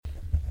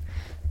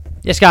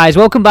Yes, guys,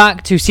 welcome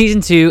back to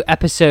Season 2,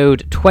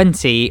 Episode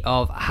 20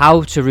 of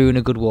How to Ruin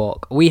a Good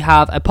Walk. We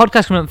have a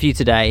podcast coming up for you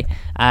today.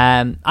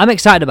 I'm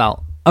excited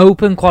about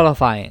Open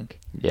Qualifying.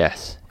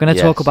 Yes. We're going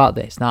to talk about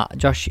this. Now,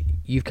 Josh,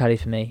 you've carried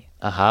for me.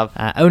 I have.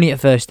 Only at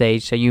first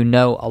stage, so you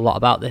know a lot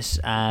about this.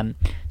 So I'm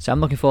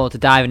looking forward to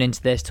diving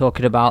into this,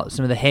 talking about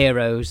some of the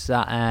heroes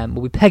that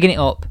will be pegging it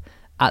up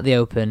at the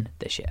Open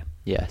this year.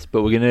 Yes,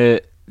 but we're going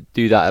to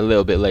do that a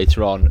little bit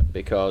later on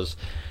because,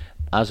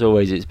 as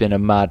always, it's been a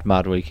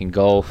mad week in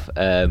golf.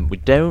 We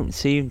don't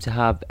seem to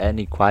have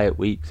any quiet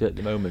weeks at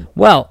the moment.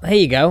 Well, here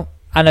you go.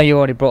 I know you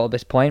already brought up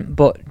this point,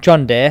 but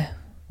John Deere,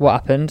 what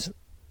happened?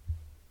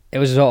 It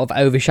was sort of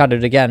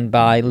overshadowed again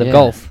by Live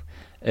Golf.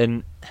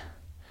 And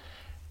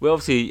well,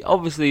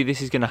 obviously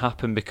this is going to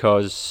happen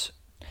because...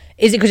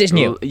 Is it because it's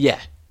new? Yeah.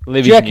 Do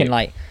you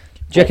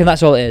reckon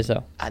that's all it is,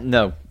 though?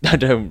 No, I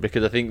don't,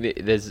 because I think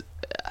that there's...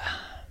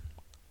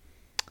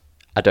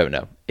 I don't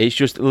know. It's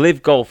just...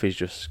 Live Golf is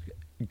just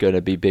going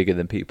to be bigger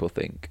than people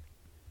think.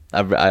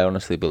 I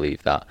honestly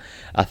believe that.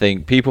 I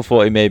think people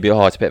thought it may be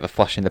it's a bit of a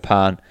flash in the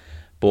pan,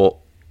 but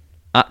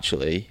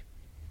actually,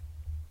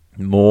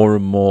 more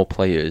and more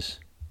players,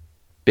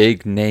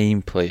 big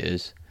name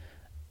players,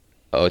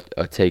 are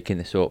taking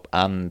this up,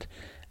 and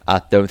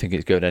I don't think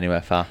it's going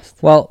anywhere fast.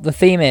 Well, the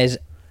theme is,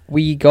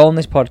 we go on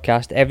this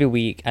podcast every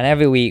week, and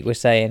every week we're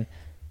saying,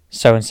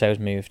 so-and-so's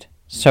moved,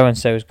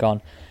 so-and-so's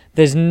gone.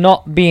 There's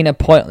not been a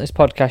point on this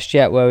podcast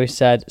yet where we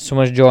said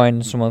someone's joined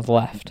and someone's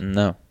left.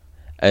 No.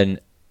 And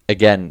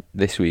again,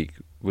 this week,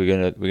 we're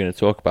gonna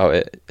talk about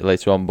it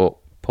later on, but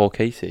Paul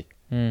Casey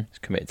is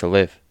committed to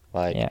Live.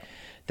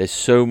 There's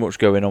so much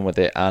going on with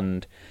it,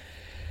 and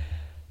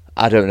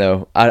I don't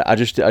know. I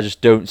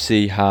just don't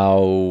see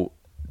how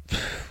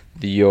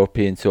the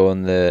European Tour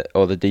and the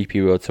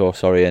DP World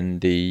Tour,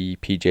 and the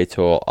PGA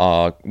Tour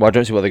are. Well, I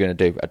don't see what they're going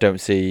to do. I don't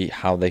see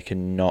how they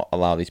can not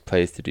allow these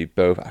players to do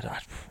both.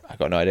 I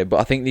got no idea. But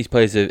I think these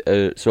players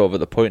are sort of at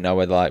the point now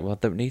where they're like, well, I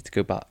don't need to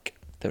go back.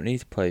 Don't need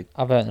to play.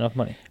 I've earned enough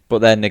money. But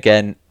then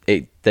again,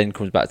 it then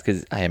comes back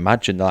because I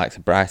imagine the likes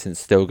of Bryson's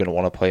still going to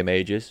want to play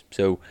majors.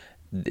 So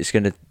it's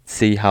going to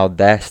see how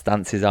their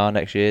stances are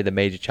next year, the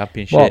major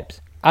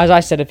championships. Well, as I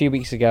said a few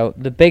weeks ago,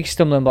 the big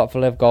stumbling block for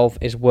Live Golf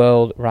is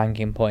world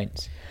ranking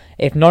points.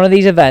 If none of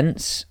these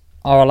events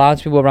are allowed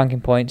to be world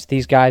ranking points,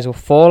 these guys will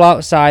fall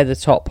outside the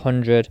top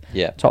 100,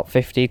 top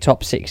 50,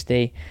 top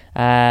 60.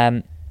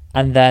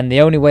 And then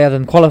the only way of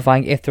them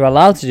qualifying, if they're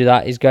allowed to do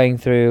that, is going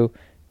through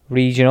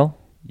regional.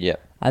 Yeah.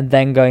 And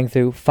then going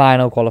through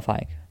final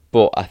qualifying.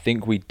 But I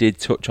think we did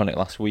touch on it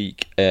last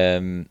week.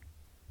 Or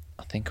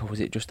was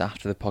it just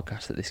after the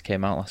podcast that this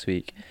came out last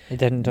week? It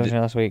didn't touch on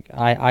it last week.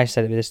 I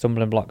said it was a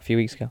stumbling block a few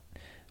weeks ago.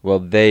 Well,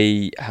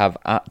 they have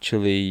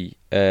actually...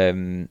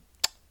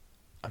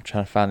 I'm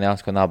trying to find the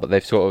article now, but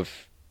they've sort of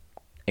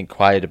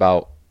inquired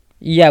about...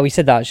 Yeah, we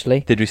said that actually.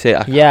 Did we say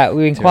it? Yeah,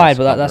 we inquired,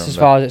 but that's as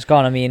far as it's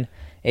gone. I mean,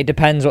 it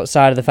depends what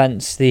side of the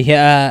fence the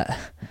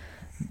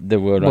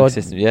world rank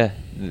system,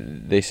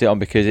 they sit on,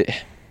 because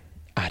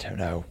I don't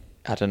know.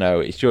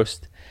 It's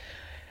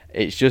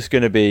just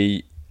going to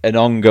be an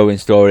ongoing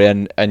story,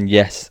 and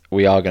yes,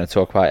 we are going to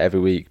talk about it every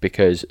week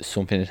because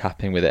something is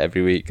happening with it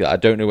every week. I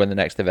don't know when the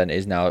next event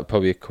is now,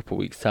 probably a couple of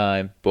weeks'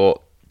 time,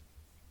 but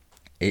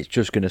it's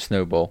just going to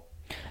snowball.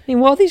 I mean,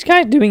 what are these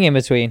guys doing in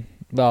between?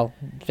 Well,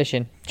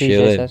 fishing,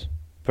 chilling, says.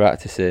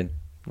 Practicing.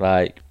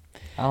 How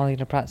are they going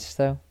to practice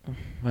though?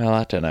 Well,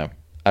 I don't know.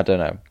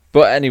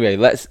 But anyway,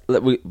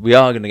 we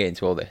are going to get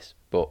into all this,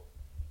 but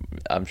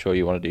I'm sure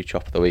you want to do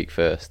Chop of the Week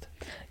first.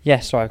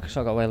 Yes, sorry, because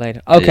I got way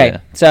later. Okay,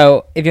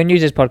 So if you're new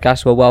to this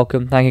podcast, well,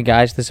 welcome. Thank you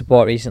guys for the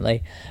support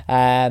recently.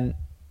 And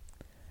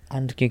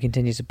you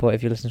continue support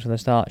if you listen from the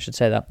start, I should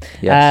say that.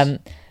 Yes.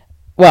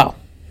 Well.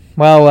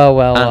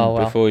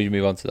 Before you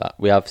move on to that,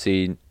 we have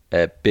seen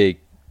a big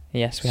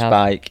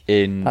spike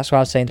in that's why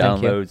I was saying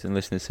downloads and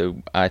listeners,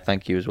 so I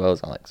thank you as well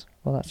as Alex.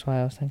 Well, that's why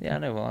I was thanking. Yeah, I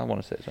know. Well, I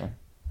want to say it as well.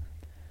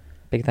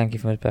 Big thank you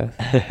from us both.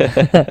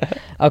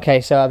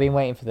 Okay, so I've been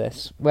waiting for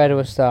this. Where do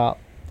I start?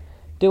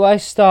 Do I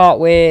start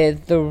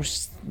with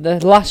the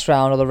last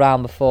round or the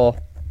round before?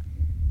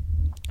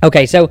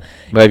 Okay, so...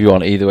 Wherever you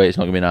want. Either way, it's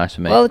not going to be nice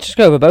for me. Well, let's just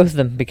go over both of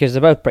them because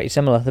they're both pretty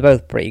similar. They're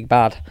both pretty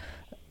bad.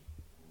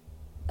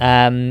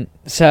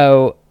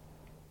 So,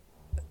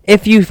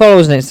 if you follow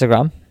us on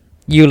Instagram,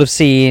 you'll have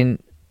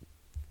seen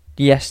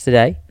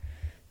yesterday...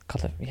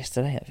 God,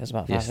 yesterday, it feels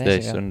about 5 days ago.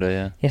 Yesterday, Sunday,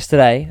 yeah.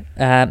 Yesterday,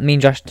 me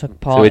and Josh took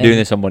part. So we're doing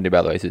this on Monday,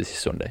 by the way, so this is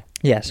Sunday.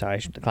 Yeah, sorry, I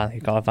should decline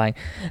qualifying.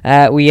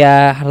 We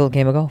had a little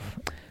game of golf.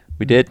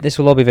 We did. This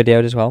will all be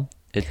videoed as well.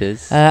 It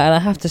is. And I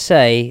have to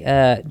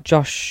say,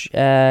 Josh,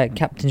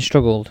 captain,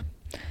 struggled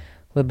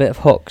with a bit of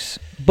hooks.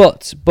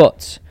 But,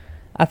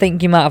 I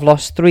think you might have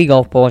lost 3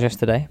 golf balls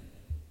yesterday.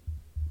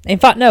 In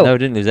fact, no. No, I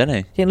didn't lose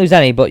any. Didn't lose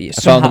any, but I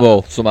found the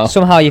ball somehow.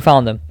 Somehow you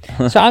found them.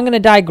 So I'm going to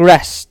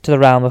digress to the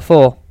round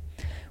before.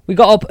 We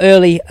got up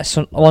early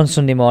one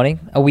Sunday morning,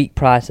 a week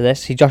prior to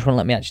this. Josh won't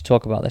let me actually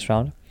talk about this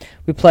round.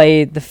 We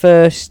played the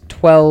first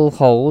 12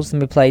 holes,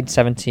 and we played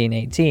 17,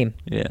 18.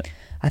 Yeah.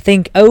 I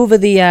think over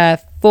the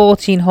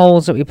 14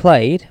 holes that we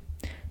played,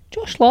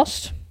 Josh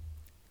lost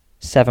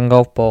 7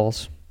 golf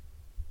balls.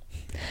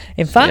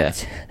 In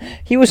fact,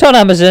 he was on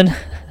Amazon,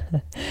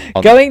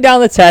 going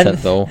down the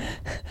 10th,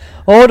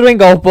 ordering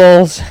golf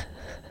balls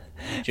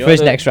for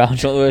his next round.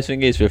 Do you know what the worst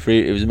thing is?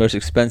 It was the most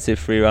expensive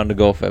free round of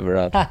golf I've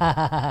ever had.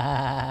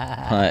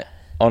 Like,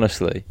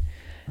 honestly,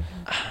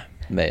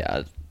 mate,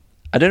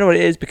 I don't know what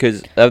it is,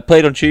 because I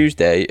played on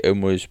Tuesday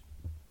and was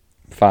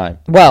fine.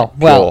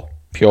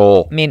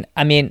 Pure.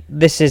 I mean,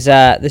 this is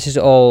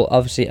all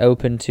obviously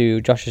open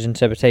to Josh's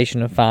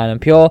interpretation of fine and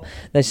pure.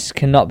 This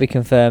cannot be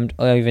confirmed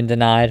or even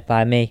denied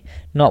by me.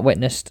 Not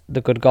witnessed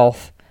the good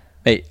golf,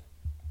 mate.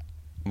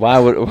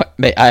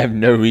 Mate, I have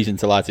no reason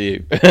to lie to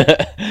you.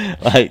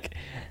 Like,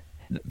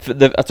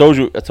 I told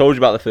you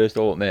about the first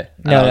hole, mate.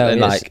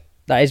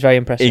 That is very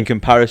impressive. In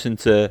comparison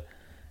to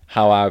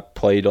how I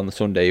played on the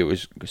Sunday, it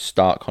was a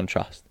stark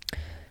contrast.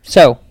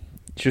 So.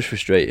 It's just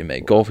frustrating,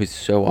 mate. Golf is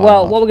so hard.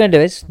 Well, what we're going to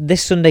do is,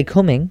 this Sunday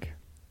coming,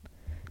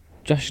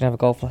 Josh can have a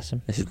golf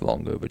lesson. This is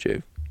long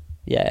overdue.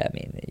 Yeah,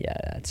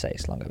 I'd say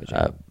it's long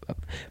overdue.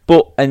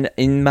 But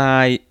in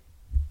my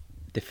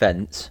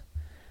defence,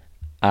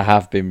 I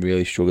have been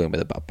really struggling with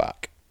a bad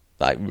back.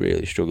 Like,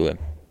 really struggling.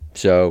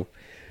 So,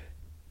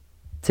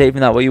 take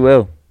from that what you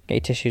will. Get your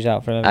tissues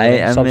out for him. I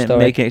am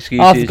making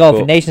excuses. Half the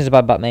golfing nation's a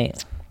bad back,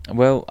 mate.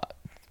 Well,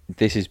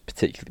 this is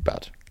particularly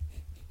bad.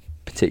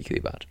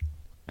 Particularly bad.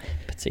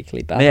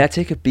 Mate, I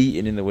take a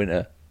beating in the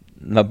winter.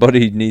 My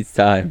body needs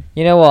time.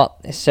 You know what?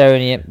 It's Sarah,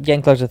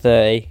 getting close to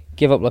 30.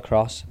 Give up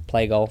lacrosse.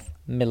 Play golf.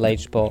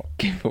 Middle-aged sport.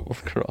 Give up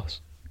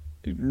lacrosse.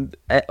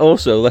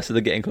 Also, less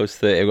than getting close to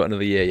 30. I've got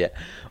another year yet.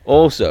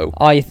 Also,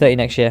 are you 30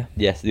 next year?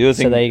 Yes. The other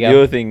thing. So there you go. The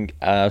other thing,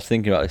 I was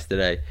thinking about this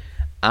today.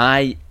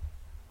 I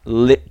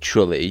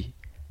literally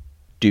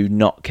do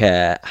not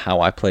care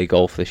how I play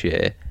golf this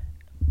year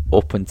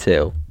up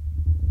until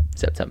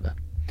September.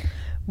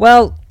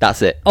 Well,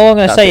 that's it. All I'm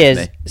going to say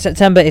is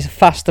September is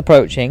fast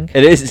approaching.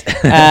 It is.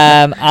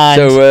 And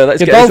so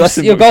let's get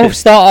your golf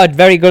started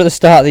very good at the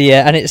start of the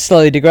year, and it's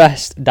slowly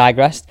regressed.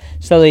 Digress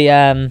is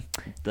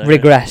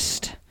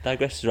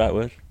the right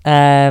word.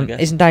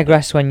 Isn't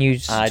digress when you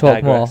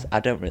talk more? I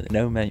don't really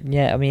know, mate.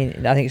 Yeah, I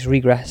mean, I think it's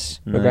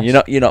regress. No,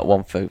 you're not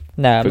one for I'm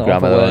not one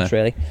for words,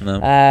 really.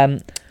 No.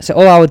 So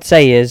all I would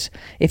say is,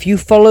 if you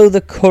follow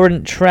the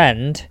current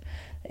trend,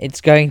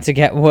 it's going to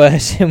get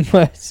worse and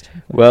worse.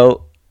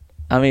 Well,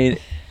 I mean,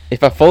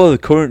 if I follow the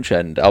current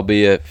trend, I'll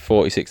be a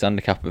 46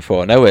 handicap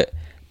before I know it.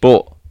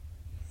 But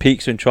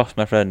peaks and troughs,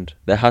 my friend.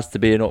 There has to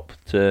be an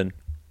upturn.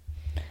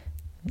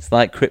 It's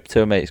like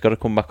crypto, mate. It's got to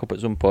come back up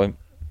at some point.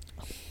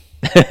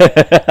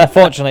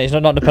 Unfortunately, it's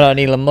not dependent on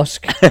Elon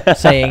Musk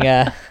saying...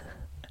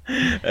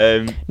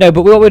 No,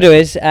 but what we'll do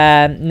is,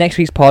 next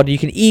week's pod, you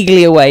can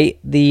eagerly await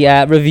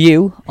the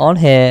review on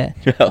here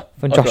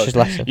from Josh's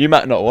lesson. You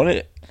might not want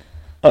it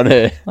on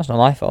here. That's not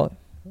my fault.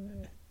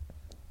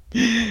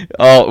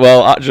 Oh,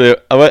 well, actually,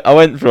 I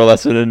went for a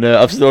lesson and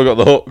I've still got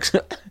the hooks.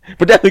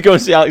 But definitely go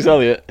and see Alex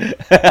Elliott.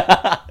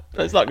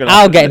 That's not gonna.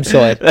 I'll get him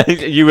sorted.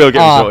 You will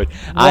get him sorted.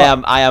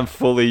 I am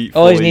fully.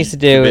 All he needs to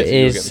do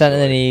is center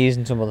the knees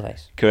and tumble the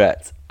face.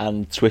 Correct,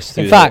 and twist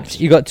through. In fact,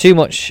 you got too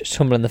much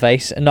tumble in the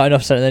face and not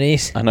enough center the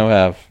knees. I know I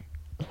have.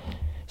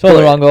 It's all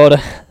the wrong order.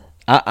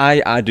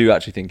 I do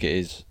actually think it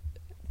is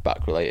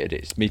back related.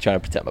 It's me trying to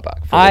protect my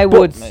back. I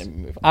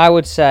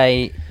would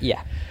say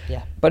yeah.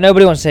 But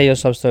nobody wants to hear your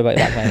sob story about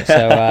your back, mate.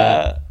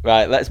 So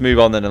right, let's move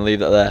on then and leave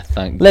that there.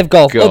 Thank Live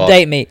Golf. God.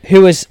 Update me.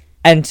 Who has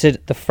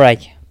entered the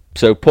fray?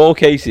 So Paul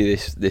Casey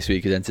this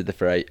week has entered the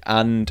fray.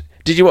 And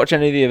did you watch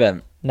any of the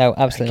event? No,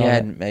 absolutely not.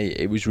 Again, mate,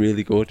 it was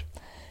really good.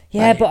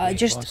 Yeah, but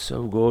it was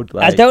so good.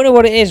 I don't know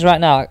what it is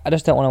right now. I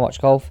just don't want to watch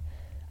golf.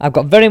 I've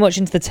got very much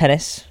into the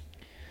tennis,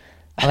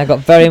 and I got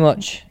very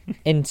much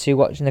into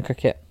watching the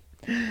cricket.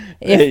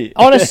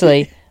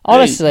 Honestly,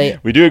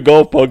 we do a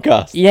golf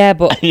podcast. Yeah,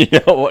 but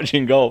you're not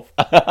watching golf.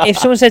 If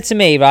someone said to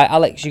me, right,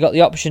 Alex, you got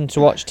the option to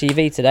watch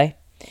TV today.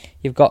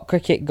 You've got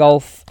cricket,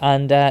 golf,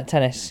 and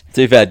tennis.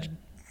 To be fair,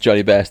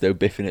 Johnny Bairstow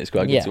biffing it's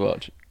quite good to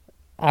watch.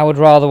 I would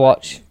rather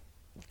watch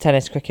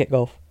tennis, cricket,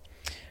 golf.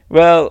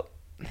 Well,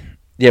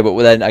 yeah, but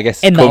then I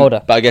guess in that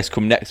order. But I guess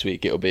come next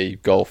week it'll be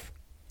golf.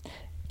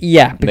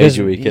 Yeah, because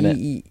major week,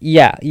 innit?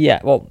 Yeah.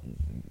 Well,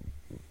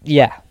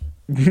 yeah.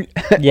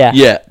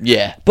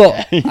 Yeah.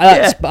 But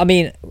I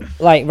mean,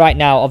 like right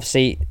now,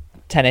 obviously,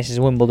 tennis is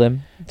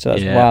Wimbledon, so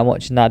that's why I'm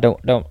watching that. I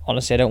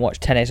don't watch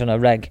tennis on a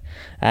reg.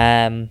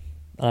 I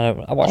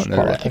watch quite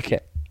a lot of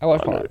cricket. I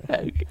watch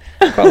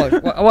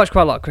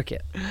quite a lot of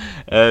cricket.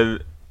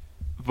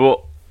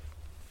 But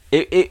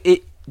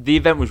the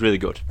event was really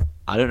good.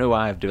 I don't know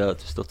why I've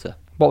developed a stutter.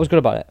 What was good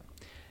about it?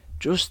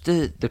 Just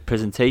the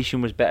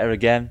presentation was better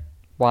again.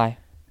 Why?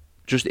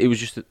 It was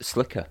just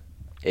slicker.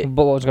 But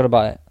what was good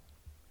about it?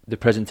 The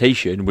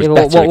presentation was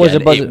better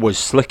again. It was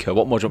slicker.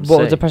 What more do you want to say?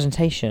 What was the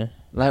presentation?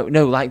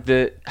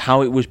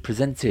 How it was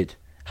presented,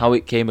 how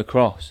it came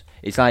across.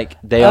 It's like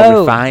they are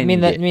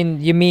refining it.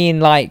 You mean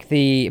like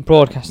the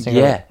broadcasting?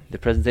 Yeah, the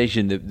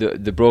presentation,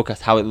 the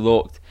broadcast, how it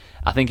looked.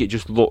 I think it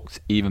just looked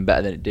even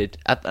better than it did.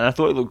 And I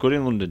thought it looked good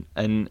in London.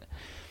 And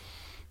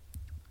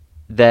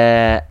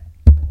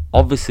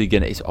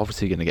it's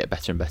obviously gonna get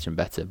better and better and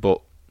better.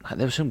 But like,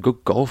 there was some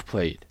good golf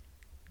played.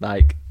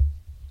 Like,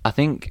 I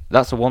think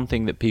that's the one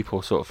thing that people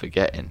are sort of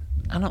forgetting.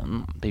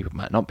 People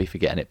might not be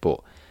forgetting it,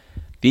 but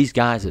these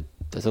guys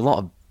there's a lot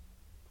of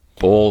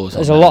ballers.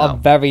 There's a lot of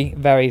very,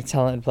 very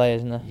talented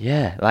players in there.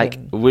 Yeah, like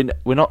we're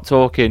not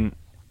talking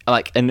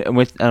like, and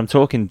I'm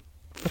talking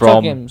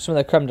from some of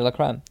the creme de la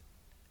creme.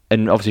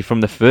 And obviously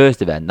from the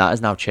first event, that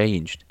has now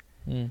changed.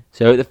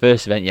 So at the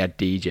first event, you had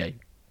DJ,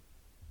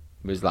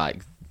 was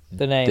like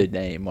the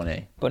name, wasn't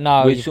it? But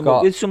now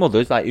with some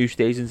others like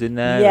Oosthuizen's in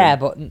there. Yeah,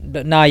 but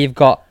now you've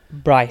got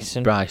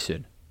Bryson,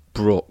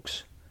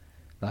 Brooks,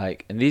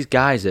 like, and these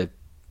guys are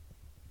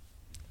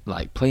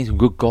like playing some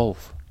good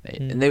golf,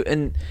 and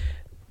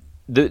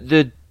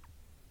the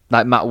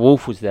like Matt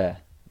Wolff was there.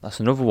 That's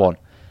another one,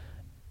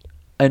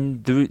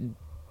 and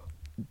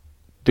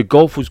the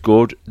golf was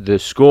good, the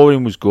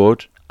scoring was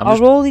good.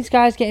 Are all these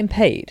guys getting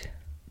paid?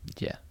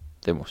 Yeah,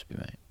 they must be,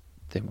 mate.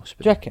 They must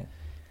be. Do you reckon?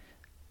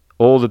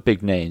 All the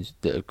big names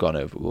that have gone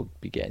over will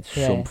be getting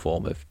some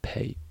form of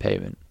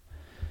payment.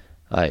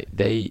 Like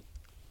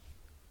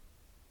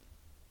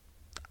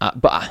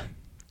but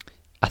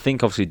I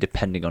think obviously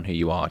depending on who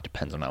you are, it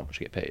depends on how much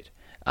you get paid.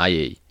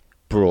 I.e.,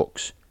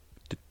 Brooks,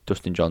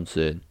 Dustin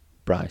Johnson,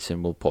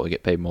 Bryson will probably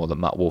get paid more than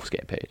Matt Wolff's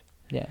getting paid.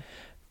 Yeah.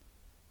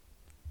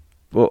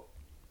 But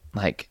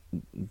like,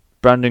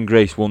 Brandon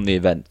Grace won the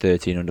event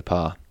 13 under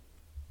par,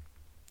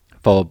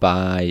 followed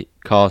by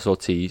Carlos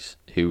Ortiz,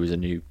 who was a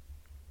new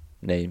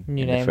name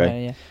in the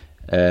fray,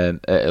 at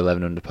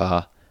 11 under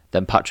par.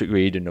 Then Patrick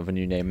Reed, another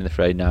new name in the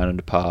fray, 9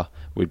 under par,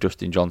 with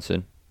Dustin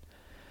Johnson,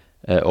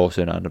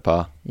 also 9 under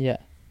par. Yeah.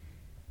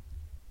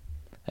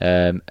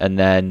 And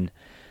then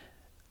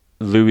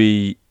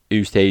Louis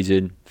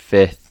Oosthuizen,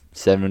 5th,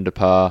 7 under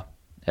par.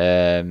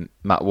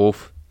 Matt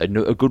Wolff, a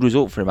good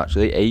result for him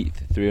actually,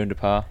 8th, 3 under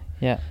par.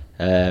 Yeah.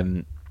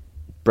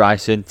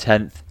 Bryson,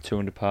 10th, 2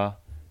 under par.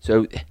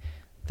 So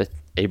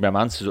Abraham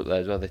Answer's up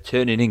there as well. They're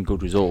turning in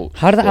good results.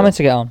 How did the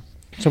amateur get on?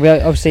 So we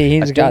obviously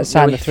he's got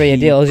signed the 3-year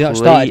deal. Has he not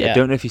started yet? I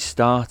don't know if he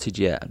started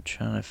yet. I'm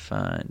trying to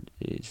find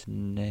his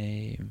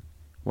name.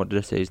 What did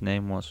I say his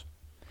name was?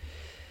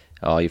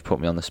 Oh, you've put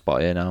me on the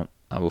spot here now.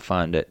 I will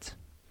find it.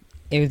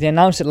 They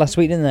announced it last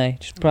week, didn't they?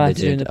 Just prior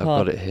to doing the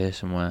pod. I've got it here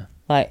somewhere.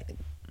 Like,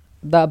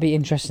 that'd be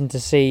interesting to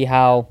see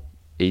how...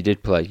 He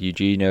did play.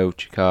 Eugenio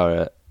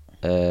Chikara,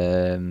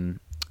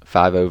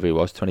 5 over he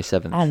was,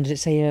 27th. And did it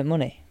say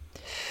money?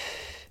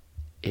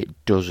 It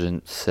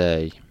doesn't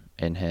say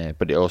in here,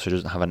 but it also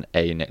doesn't have an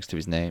A next to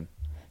his name.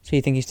 So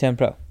you think he's turned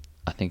pro?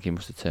 I think he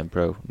must have turned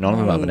pro. None of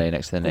them have an A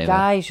next to their name. The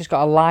guy's just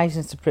got a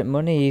license to print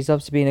money. He's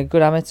obviously been a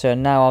good amateur,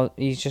 and now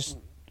he's just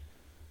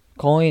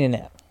coining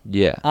it.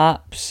 Yeah.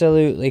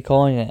 Absolutely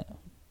coining it.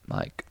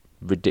 Like,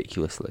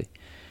 ridiculously.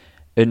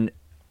 And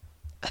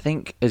I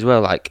think, as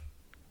well, like,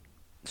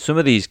 some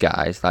of these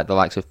guys, like the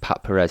likes of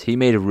Pat Perez, he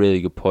made a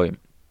really good point.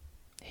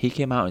 He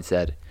came out and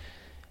said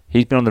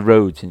he's been on the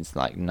road since,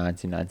 like,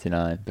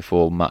 1999,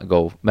 before Matt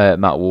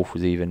Wolff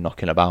was even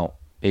knocking about,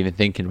 even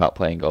thinking about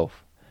playing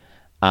golf.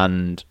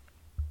 And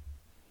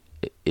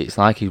it's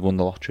like he's won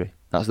the lottery.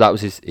 That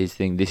was his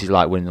thing. This is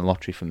like winning the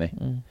lottery for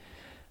me.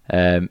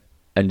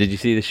 And did you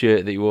see the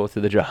shirt that he wore to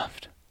the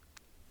draft?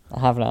 I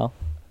have now.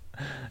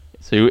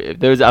 So if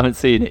those that haven't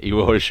seen it, he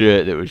wore a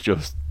shirt that was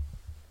just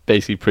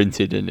basically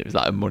printed, and it was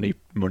like a money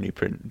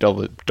print,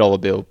 dollar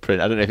bill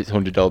print. I don't know if it's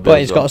 $100 bills. But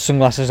he's got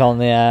sunglasses on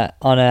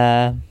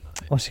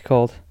what's it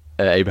called?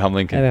 Abraham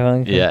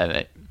Lincoln. Yeah,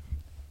 mate.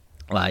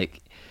 Like,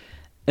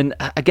 and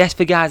I guess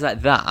for guys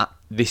like that,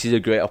 this is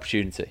a great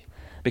opportunity.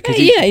 Because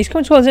he's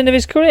coming towards the end of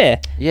his career.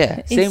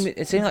 Yeah,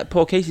 same like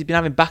Paul Casey's been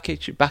having back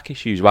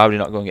issues. Why would he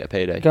not go and get a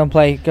payday? Go and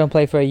play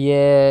for a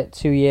year,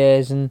 2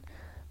 years, and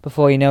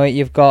before you know it,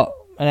 you've got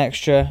an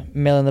extra $1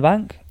 million in the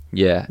bank.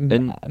 Yeah,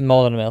 and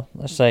more than $1 million.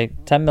 Let's say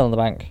 $10 million in the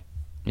bank.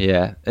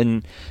 Yeah,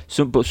 and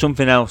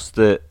something else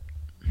that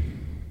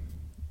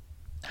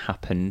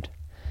happened.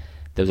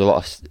 There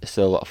was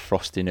still a lot of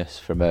frostiness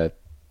from a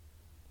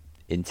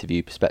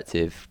interview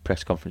perspective,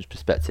 press conference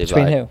perspective.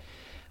 Between who?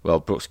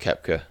 Well, Brooks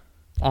Koepka.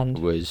 And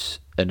was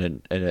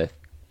in a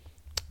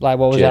like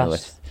what was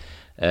journalist.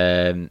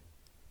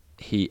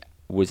 He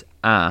was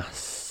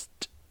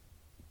asked.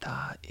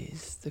 That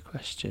is the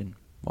question.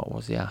 What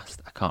was he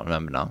asked? I can't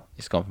remember now.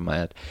 It's gone from my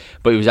head.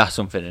 But he was asked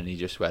something, and he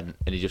just went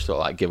and he just sort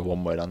of like give a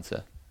one-word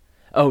answer.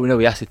 Oh no!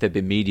 He asked if they'd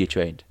been media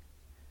trained.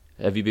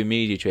 Have you been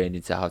media trained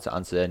into how to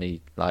answer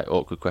any like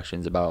awkward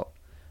questions about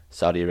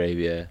Saudi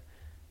Arabia?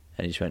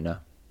 And he just went no.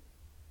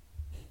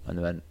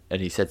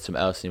 And he said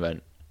something else, and he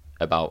went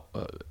about.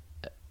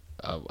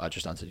 I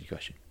just answered your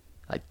question.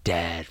 Like,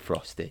 dead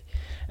frosty.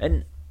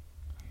 And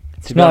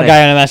it's not a guy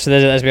I want to mess with,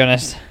 is it? Let's be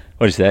honest.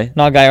 What did you say?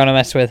 Not a guy I want to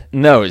mess with.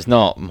 No, it's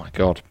not. Oh my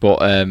God. But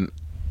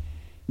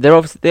they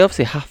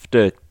obviously have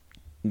to.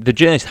 The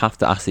journalists have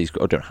to ask these.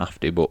 Or don't have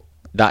to, but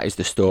that is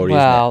the story.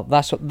 Well, isn't it?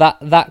 That's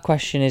what that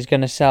question is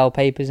going to sell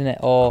papers, isn't it?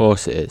 Or of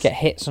course it is. Get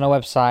hits on a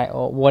website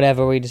or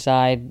whatever we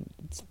decide.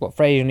 What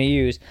phrase you're going to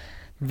use.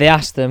 They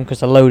ask them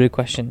because they're loaded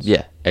questions.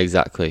 Yeah,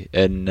 exactly.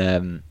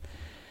 And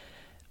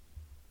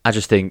I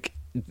just think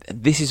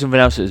this is something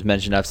else that was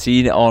mentioned. I've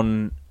seen it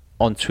on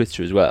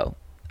Twitter as well,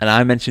 and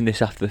I mentioned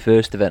this after the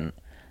first event.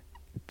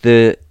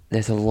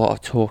 There's a lot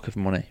of talk of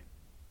money,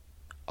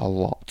 a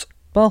lot.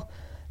 Well,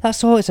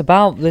 that's all it's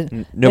about.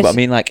 No, but I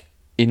mean like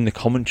in the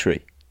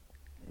commentary.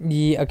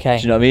 Yeah, okay.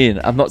 Do you know what I mean?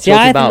 I'm not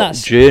talking about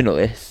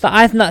journalists. But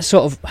I think that's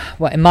sort of,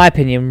 well, in my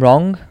opinion,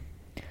 wrong.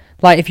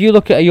 Like, if you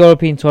look at a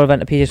European Tour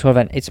event, a PGA Tour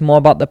event, it's more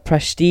about the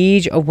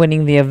prestige of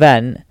winning the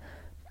event,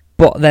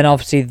 but then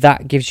obviously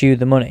that gives you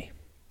the money.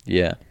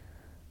 Yeah.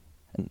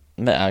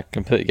 I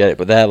completely get it,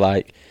 but they're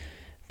like,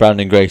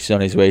 Brandon Grace is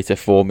on his way to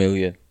 4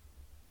 million.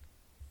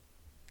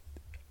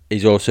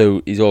 He's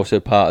also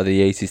part of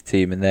the Aces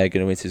team, and they're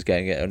going to win. He's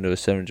getting it under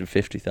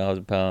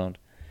 £750,000.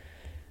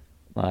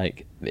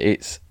 Like,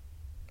 it's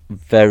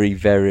very,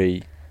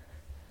 very.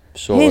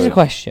 Here's a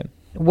question: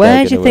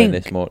 where do you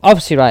think?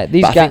 Obviously, right.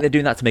 These guys. I think they're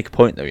doing that to make a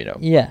point, though. You know.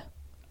 Yeah.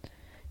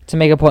 To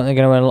make a point, they're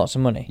going to win lots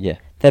of money. Yeah.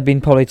 They've been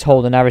probably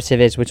told the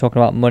narrative is we're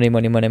talking about money,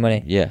 money, money,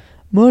 money. Yeah.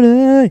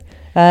 Money.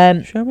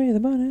 Show me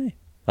the money.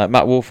 Like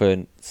Matt Wolf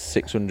earned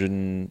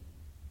 £602,000,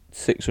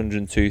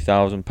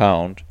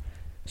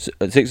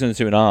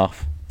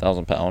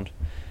 £602,500,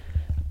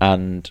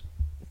 and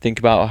think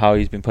about how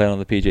he's been playing on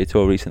the PGA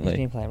Tour recently. He's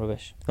been playing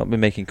rubbish. Not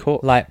been making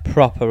cuts. Like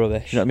proper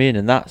rubbish. You know what I mean?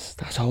 And that's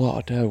a lot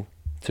of dough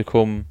to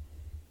come.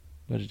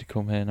 Where did he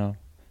come here now?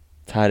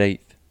 Tied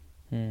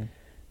 8th.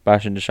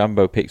 Bryson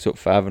DeChambeau picks up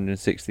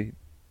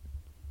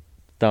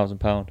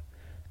 £560,000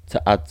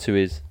 to add to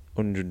his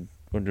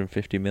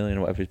 150 million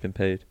or whatever he's been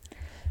paid.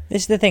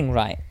 This is the thing,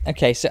 right?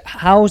 Okay, so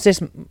how's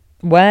this?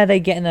 Where are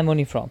they getting their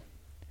money from?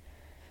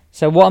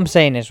 So what I'm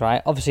saying is,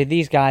 right, obviously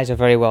these guys are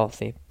very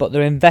wealthy, but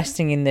they're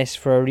investing in this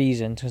for a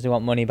reason, because they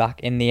want money back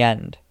in the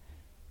end.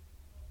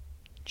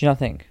 Do you not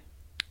think?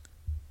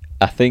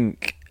 I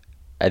think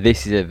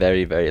this is a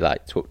very, very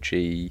like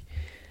touchy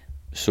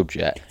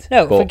subject.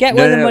 No, forget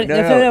where the money.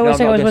 No,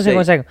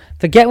 one second.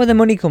 Forget where the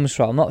money comes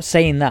from. I'm not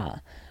saying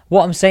that.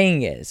 What I'm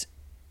saying is,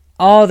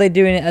 are they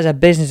doing it as a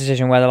business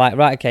decision where they're like,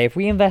 right, okay, if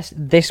we invest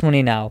this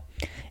money now,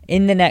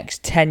 in the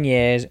next 10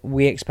 years,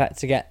 we expect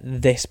to get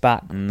this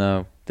back?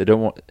 No, they don't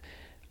want.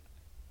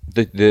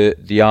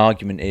 The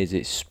argument is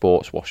it's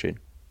sports washing.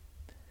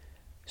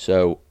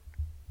 So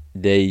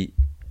they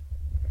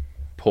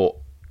put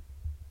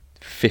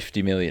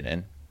 50 million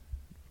in,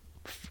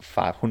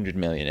 500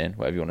 million in,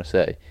 whatever you want to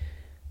say.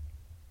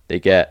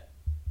 They get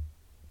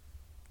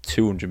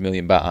 200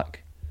 million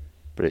back,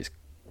 but it's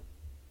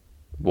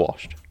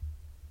washed.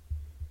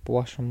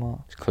 Washed from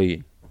what? It's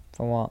clean.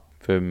 From what?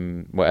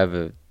 From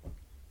wherever.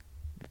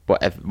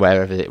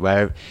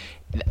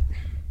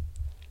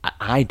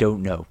 I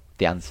don't know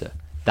the answer.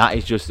 That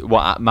is just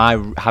what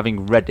my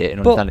having read it and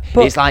understanding.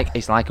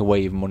 It's like a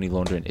way of money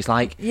laundering. It's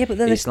like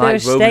it's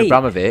like Roman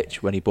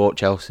Abramovich when he bought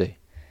Chelsea.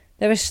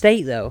 They're a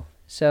state though,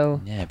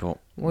 so yeah, but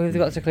what have they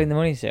got to clean the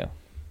money to?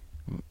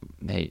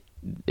 Mate,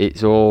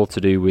 it's all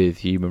to do with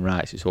human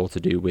rights. It's all to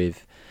do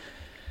with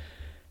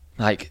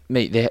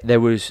there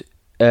was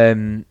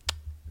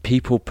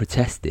people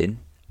protesting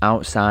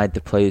outside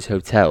the players'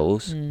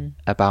 hotels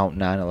about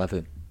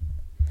 9/11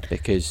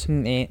 because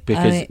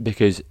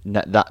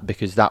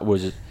that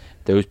was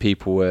those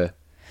people were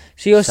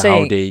Saudi.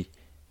 Saying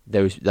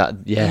there was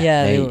that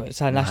they were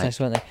Saudi nationalists,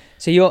 weren't they?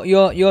 So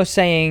you're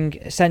saying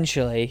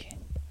essentially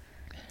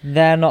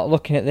they're not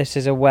looking at this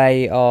as a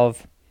way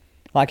of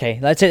okay,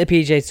 let's take the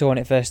PGA Tour when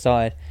it first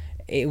started.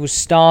 It was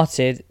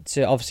started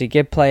to obviously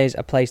give players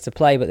a place to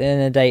play, but at the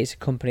end of the day, it's a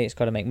company. It's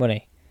got to make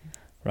money,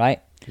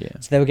 right? Yeah.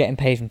 So they were getting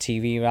paid from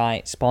TV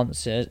rights,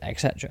 sponsors,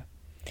 etc.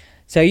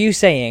 So are you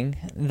saying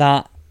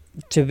that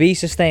to be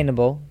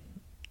sustainable,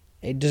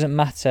 it doesn't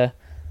matter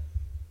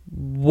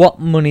what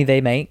money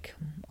they make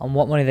and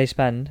what money they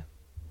spend,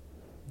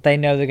 they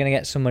know they're going to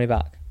get some money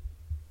back?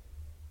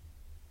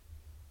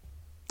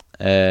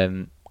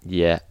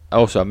 Yeah.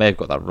 Also, I may have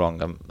got that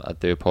wrong. I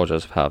do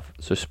apologise if I have.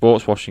 So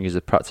sports washing is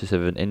the practice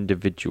of an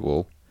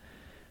individual,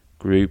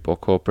 group or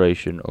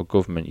corporation or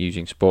government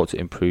using sport to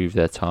improve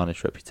their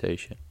tarnished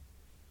reputation.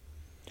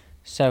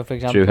 So, for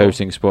example, through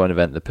hosting a sporting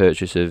event, the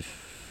purchase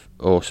of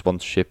or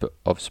sponsorship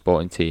of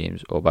sporting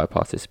teams, or by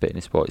participating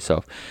in sport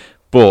itself.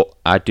 But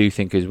I do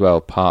think as well,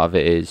 part of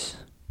it is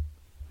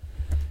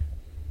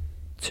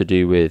to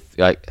do with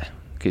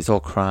it's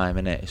all crime,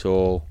 isn't it? It's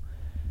all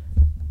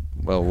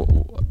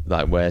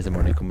where's the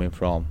money coming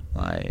from?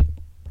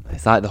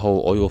 It's like the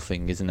whole oil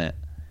thing, isn't it?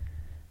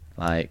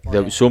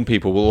 Some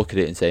people will look at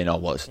it and say,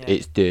 "No,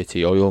 it's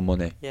dirty oil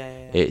money.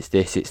 Yeah. It's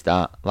this, it's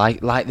that."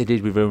 Like they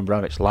did with Roman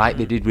Abramovich,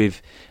 they did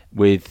with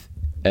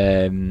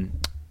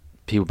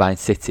people buying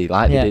City,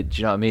 they did.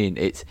 Do you know what I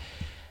mean?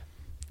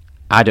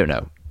 I don't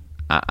know.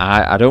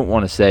 I don't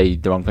want to say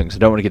the wrong things. I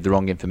don't want to give the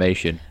wrong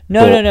information.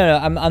 No.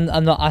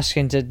 I'm not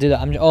asking to do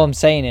that. All I'm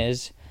saying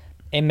is,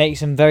 it makes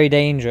them very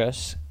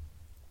dangerous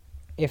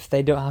if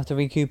they don't have to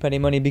recoup any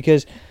money,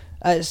 because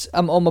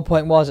all my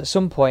point was, at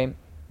some point,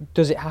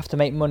 does it have to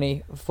make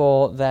money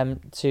for them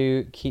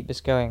to keep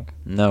this going?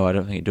 No, I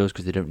don't think it does,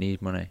 because they don't need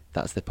money.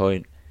 That's the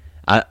point.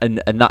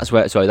 And that's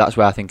where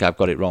I think I've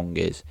got it wrong,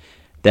 is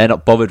they're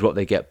not bothered what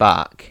they get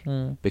back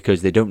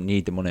because they don't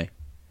need the money.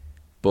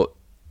 But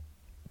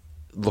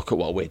look at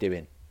what we're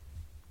doing.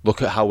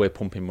 Look at how we're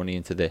pumping money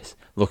into this.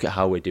 Look at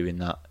how we're doing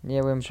that.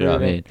 Yeah, we're improving. Do you know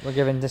what I mean? We're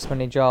giving this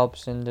many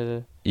jobs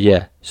and.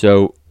 Yeah,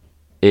 so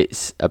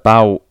it's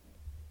about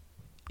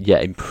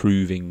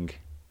improving.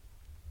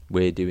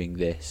 We're doing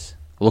this.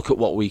 Look at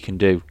what we can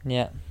do.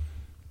 Yeah.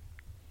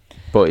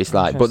 But it's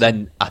like, but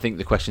then I think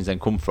the questions then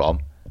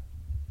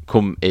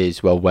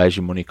is, well, where's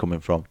your money coming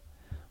from?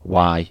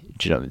 Why?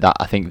 Do you know that?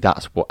 I think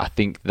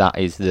that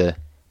is the.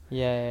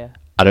 Yeah.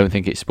 I don't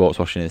think it's sports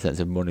washing in the sense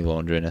of money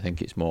laundering. I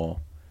think it's more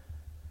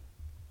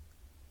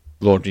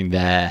laundering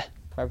their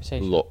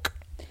reputation. Look.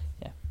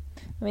 Yeah.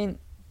 I mean.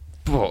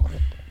 But.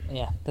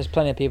 Yeah, there's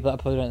plenty of people that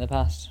have probably done it in the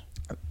past.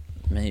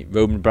 Mate,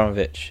 Roman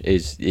Abramovich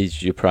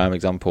is your prime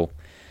example.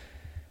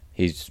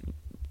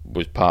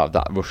 Was part of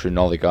that Russian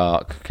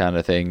oligarch kind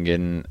of thing,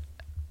 and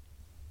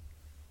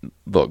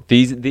look,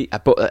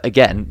 but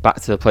again,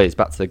 back to the players,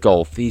 back to the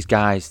golf. These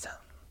guys,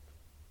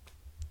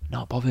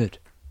 not bothered.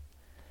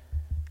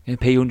 Going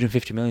to pay you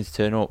 150 million to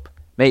turn up,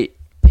 mate.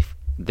 If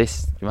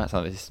this might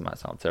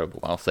sound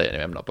terrible. I'll say it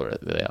anyway. I'm not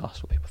really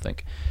asked what people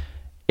think.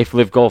 If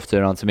Live Golf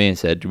turned around to me and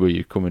said, "Will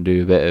you come and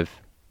do a bit of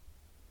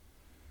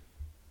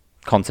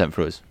content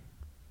for us?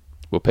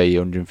 We'll pay you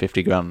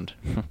 150 grand."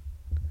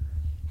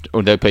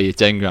 Or they'll pay you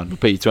 10 grand, we'll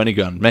pay you 20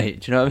 grand,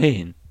 mate. Do you know what I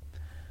mean?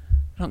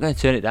 You're not going to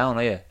turn it down,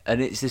 are you?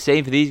 And it's the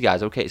same for these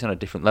guys. Okay, it's on a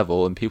different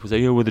level, and people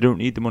say, "Oh, well, they don't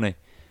need the money."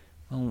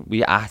 Well,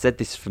 I said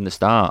this from the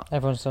start.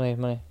 Everyone still needs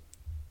money.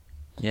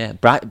 Yeah,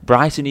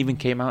 Bryson even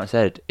came out and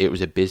said it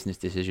was a business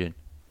decision.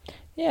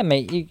 Yeah,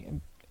 mate.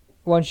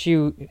 Once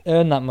you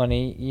earn that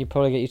money, you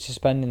probably get used to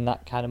spending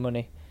that kind of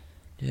money.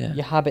 Yeah.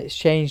 Your habits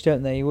change,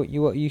 don't they? What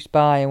you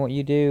buy and what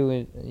you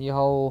do, your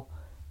whole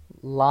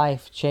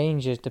life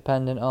changes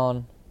dependent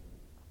on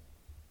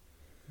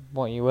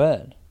what you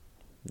earn.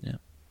 Yeah.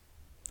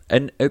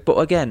 And but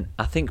again,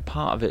 I think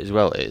part of it as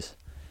well is,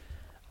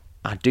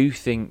 I do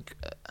think,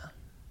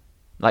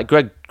 like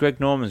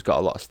Greg Norman's got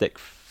a lot of stick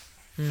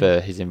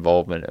for his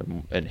involvement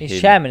and he's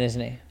chairman,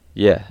 isn't he?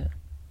 Yeah,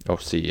 or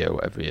CEO,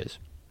 whatever he is.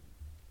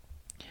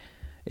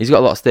 He's got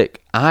a lot of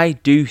stick. I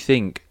do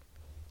think,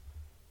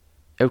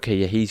 okay,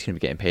 yeah, he's going to be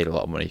getting paid a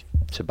lot of money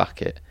to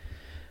back it,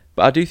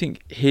 but I do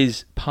think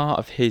part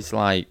of his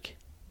like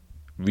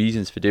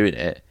reasons for doing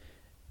it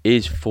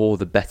is for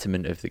the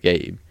betterment of the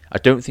game. I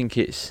think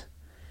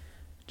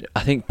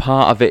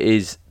part of it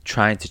is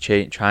trying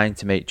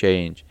to make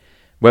change,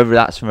 whether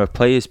that's from a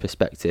player's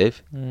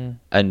perspective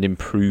and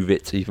improve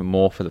it even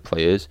more for the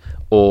players,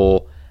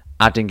 or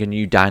adding a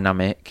new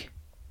dynamic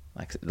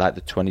like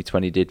the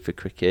 2020 did for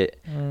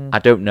cricket. I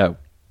don't know,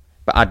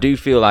 but I do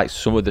feel like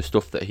some of the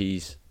stuff that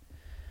he's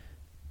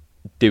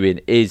doing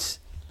is,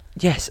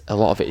 yes, a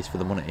lot of it is for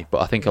the money,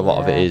 but I think a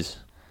lot of it is.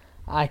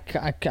 I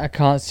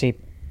can't see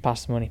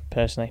past the money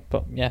personally,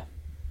 but yeah,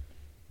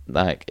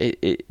 like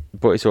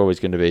but it's always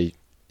going to be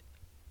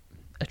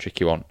a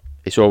tricky one.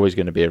 It's always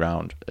going to be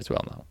around as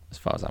well now, as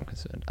far as I'm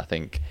concerned. I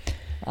think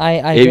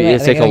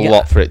it'll take a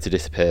lot for it to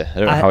disappear. I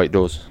don't know how it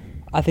does.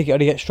 I think it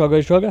only gets stronger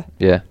and stronger.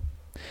 Yeah,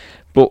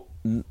 but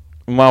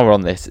while we're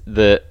on this,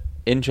 the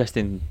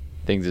interesting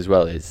things as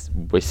well is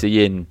we're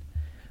seeing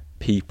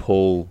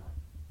people's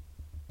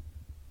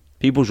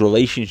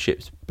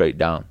relationships break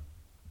down.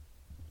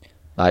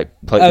 Like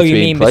you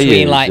mean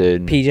between like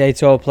PGA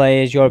Tour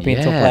players,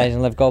 European Tour players,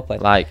 and Live Golf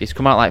players? Like it's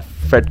come out like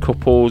Fred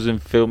Couples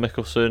and Phil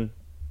Mickelson.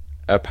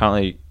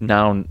 Apparently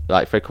now,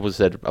 like Fred Couples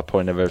said, I'll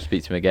probably never ever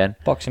speak to him again.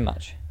 Boxing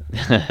match.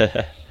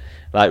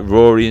 Like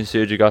Rory and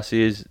Sergio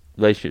Garcia's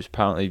relationships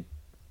apparently.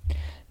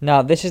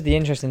 Now this is the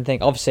interesting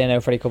thing. Obviously, I know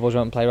Freddie Couples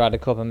won't play Ryder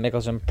Cup, and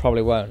Mickelson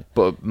probably won't.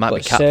 But might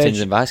be captains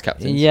and vice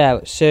captains. Yeah,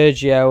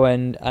 Sergio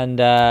and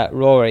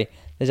Rory.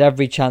 There's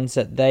every chance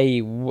that I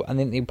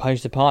think they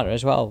poached a partner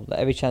as well.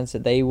 Every chance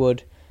that they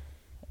would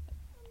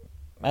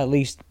at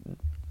least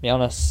be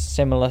on a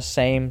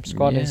same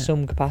squad in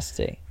some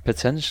capacity.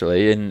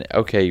 Potentially, and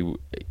okay,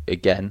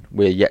 again,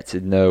 we're yet to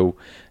know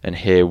and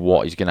hear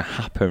what is going to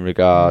happen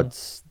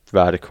regards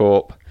Ryder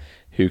Cup,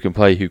 who can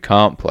play, who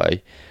can't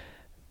play.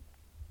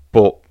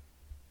 But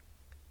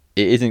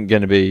it isn't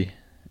going to be.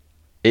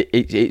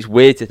 It's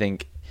weird to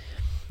think,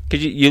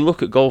 because you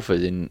look at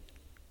golfers in.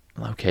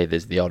 Okay,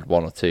 there's the odd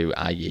one or two,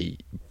 i.e.,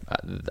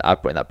 I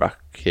put in that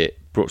bracket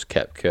Brooks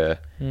Koepka,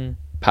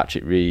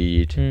 Patrick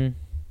Reed,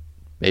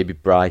 maybe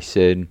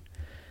Bryson.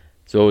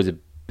 It's always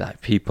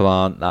people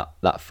aren't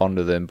that fond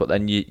of them, but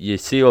then you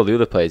see all the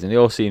other players and they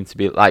all seem to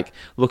be like,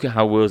 look at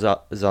how Will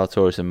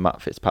Zalatoris and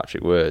Matt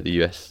Fitzpatrick were at the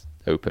US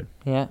Open.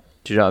 Yeah.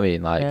 Do you know what I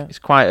mean? Like it's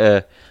quite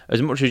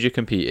as much as you're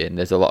competing,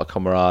 there's a lot of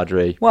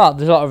camaraderie. Well,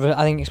 there's a lot of.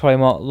 I think it's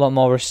probably a lot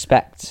more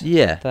respect.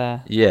 Yeah,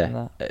 there.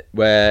 Yeah.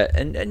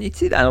 And you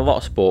see that in a lot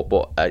of sport,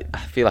 but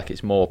I feel like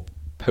it's more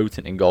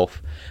potent in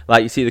golf.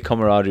 Like you see the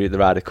camaraderie at the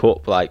Ryder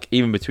Cup, like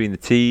even between the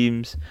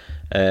teams,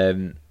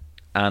 and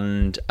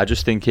I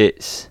just think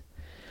it's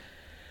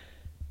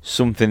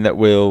something that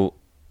we're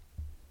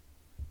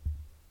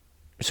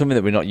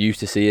not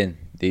used to seeing,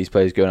 these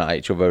players going at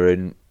each other,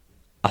 and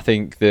I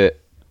think that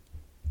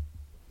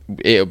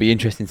it'll be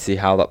interesting to see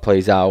how that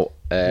plays out.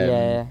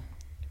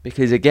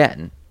 Because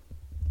again,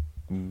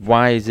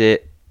 why is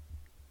it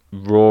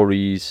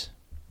Rory's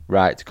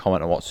right to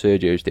comment on what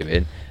Sergio's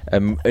doing,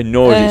 and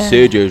nor is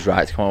it Sergio's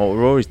right to comment on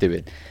what Rory's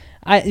doing?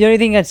 The only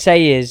thing I'd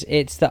say is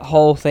it's that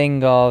whole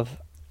thing of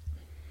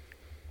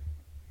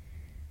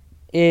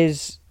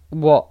is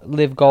what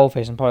Live Golf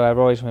is, and probably where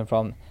Rory's coming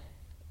from,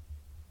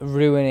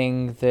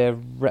 ruining the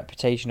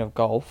reputation of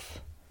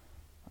golf.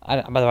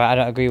 By the way, I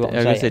don't agree with what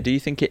I'm saying. Do you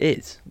think it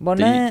is? Well,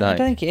 no, I don't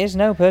think it is.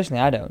 No,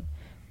 personally, I don't.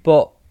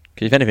 But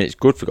because if anything, it's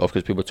good for golf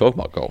because people talk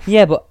about golf.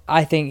 Yeah, but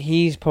I think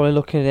he's probably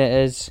looking at it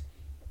as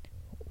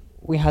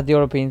we had the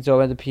European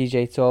Tour and the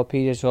PGA Tour.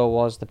 PGA Tour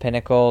was the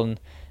pinnacle, and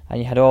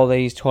you had all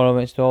these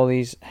tournaments, all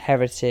these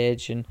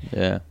heritage, and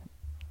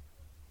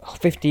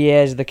 50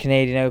 years of the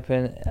Canadian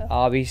Open,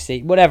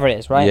 RBC, whatever it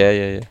is, right?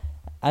 Yeah.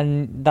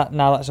 And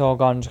that's all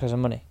gone just because of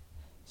money.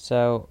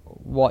 So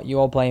what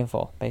you're playing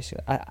for,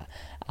 basically.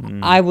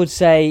 I would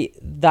say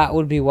that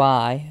would be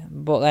why,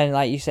 but then,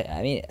 like you said,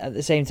 I mean, at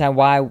the same time,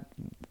 why?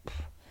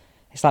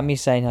 It's like me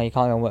saying, "No, you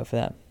can't go and work for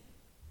them."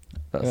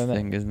 That's the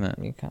thing, isn't it?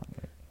 You can't.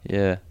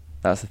 Yeah,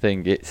 that's the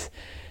thing. It's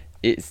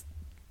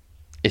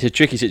a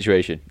tricky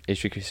situation.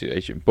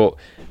 But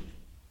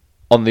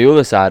on the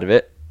other side of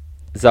it,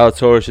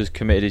 Zalatoris has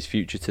committed his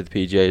future to the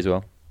PGA as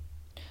well.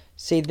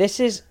 See,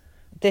 this is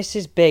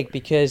big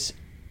because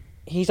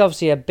he's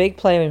obviously a big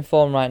player in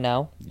form right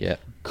now. Yeah.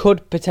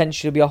 Could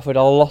potentially be offered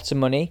a lot of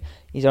money.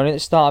 He's only at the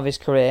start of his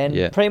career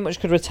and pretty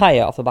much could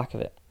retire off the back of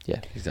it. Yeah,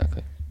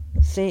 exactly.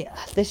 See,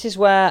 this is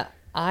where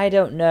I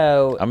don't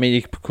know. I mean,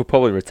 he could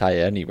probably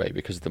retire anyway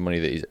because of the money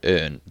that he's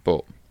earned,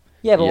 but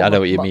I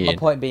know what you mean. My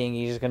point being,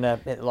 he's just going to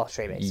hit the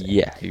lottery, basically.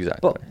 Yeah, exactly.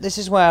 But this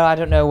is where I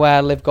don't know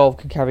where Live Golf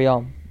can carry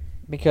on,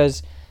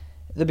 because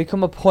there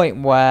become a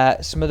point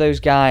where some of those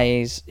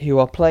guys who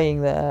are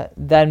playing there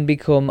then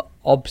become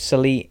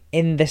obsolete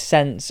in the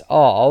sense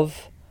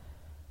of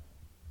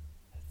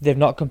they've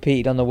not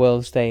competed on the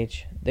world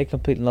stage. They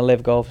compete on the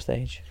Live Golf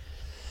stage.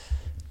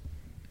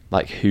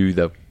 Like who,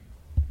 though?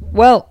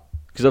 Well,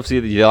 because obviously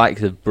the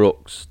likes of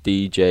Brooks,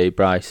 DJ,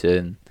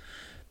 Bryson,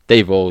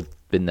 they've all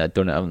been there,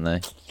 done it, haven't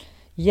they?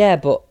 Yeah,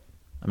 but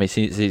I mean, it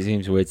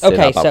seems weird to say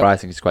that about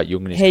Bryson because he's quite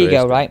young in his career. Here you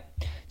go, right?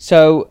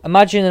 So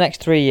imagine the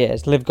next 3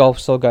 years, Live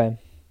Golf's still going.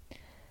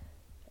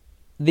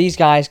 These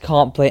guys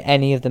can't play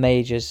any of the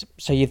majors,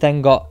 so you've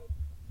then got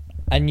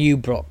a new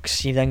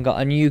Brooks, you've then got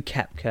a new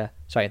Koepka.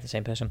 Sorry, the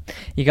same person.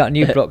 You got a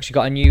new Brooks, you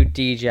got a new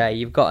DJ,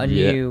 you've got a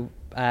new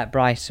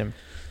Bryson.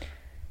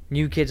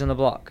 New kids on the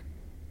block.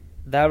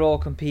 They're all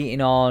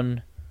competing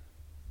on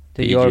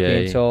the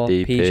European Tour,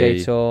 DP,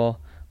 PGA Tour,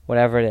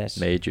 whatever it is.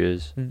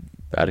 Majors,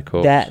 Ryder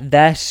Cups.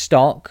 Their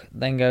stock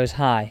then goes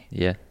high.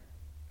 Yeah.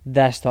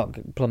 Their stock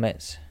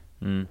plummets.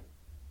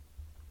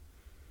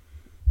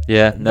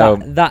 Yeah, no.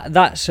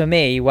 That's for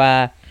me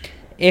where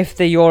if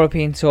the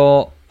European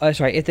Tour,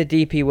 if the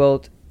DP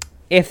World,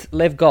 if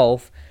Live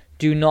Golf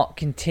do not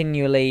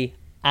continually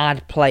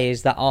add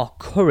players that are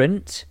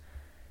current,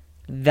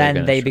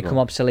 then they become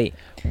obsolete.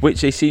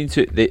 Which they seem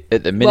to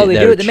at the minute. Well, they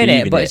do at the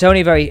minute, but it's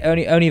only very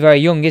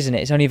young, isn't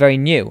it? It's only very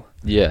new.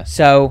 Yeah.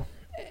 So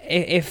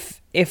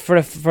if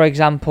for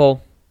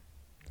example,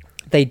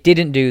 they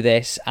didn't do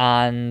this,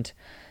 and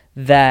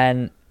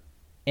then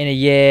in a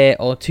year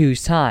or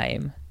two's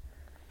time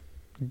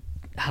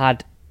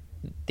had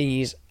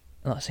these,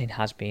 I'm not saying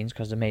has-beens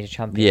because they're major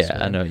champions.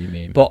 Yeah, I know what you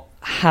mean. But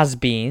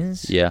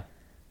has-beens. Yeah.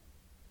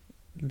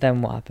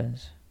 Then what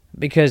happens?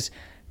 Because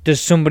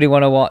does somebody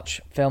want to watch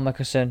Phil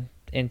Mickelson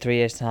in 3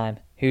 years' time,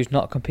 who's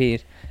not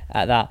competed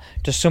at that?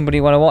 Does somebody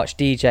want to watch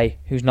DJ,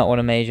 who's not won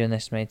a major in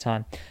this many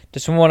time?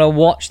 Does someone want to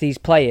watch these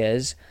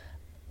players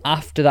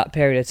after that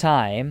period of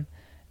time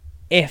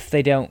if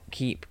they don't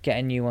keep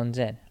getting new ones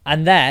in?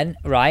 And then,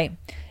 right,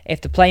 if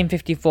they're playing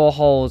 54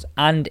 holes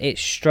and it's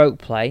stroke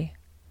play,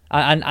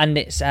 and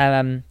it's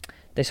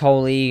this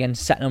whole league and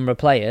set number of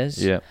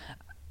players,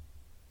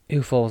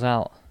 who falls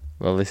out?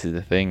 Well, this is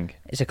the thing.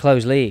 It's a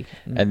closed league.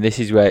 And this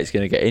is where it's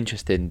going to get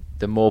interesting.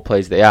 The more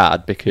players they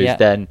add, because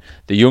then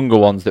the younger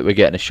ones that were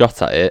getting a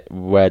shot at it,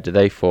 where do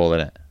they fall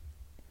in it?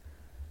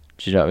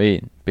 Do you know what I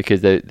mean?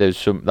 Because there's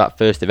some, that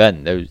first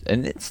event,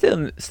 and it's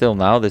still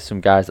now, there's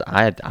some guys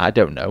that I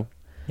don't know.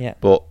 Yeah.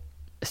 But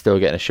still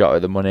getting a shot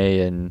at the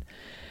money, and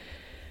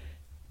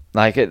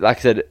like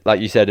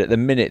you said, at the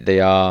minute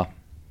they are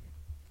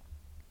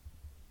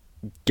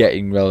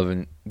getting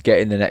relevant,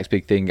 getting the next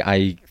big thing,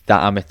 i.e.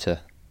 that amateur.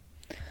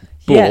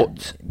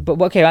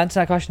 But okay,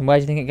 answer that question. Where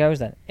do you think it goes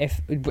then?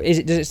 Does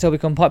it still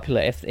become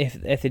popular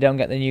if they don't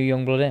get the new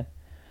young blood in?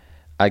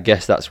 I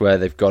guess that's where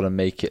they've got to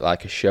make it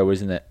like a show,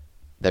 isn't it?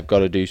 They've got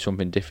to do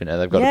something different, and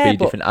they've got to be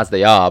different as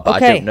they are.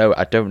 But I don't know.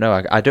 I don't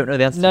know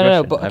the answer to the question.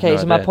 No. But okay,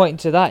 so my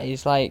point to that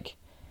is like,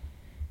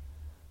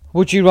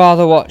 would you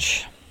rather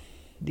watch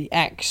the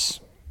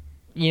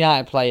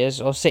ex-United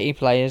players or City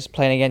players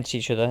playing against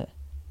each other,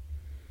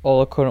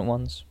 or the current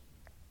ones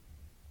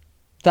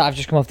that have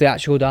just come off the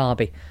actual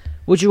derby?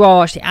 Would you rather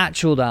watch the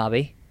actual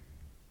derby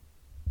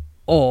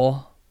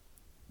or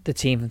the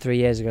team from 3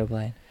 years ago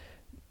playing?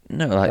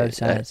 No, like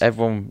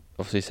everyone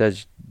obviously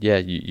says, yeah,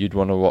 you'd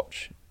want to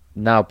watch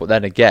now. But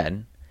then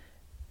again,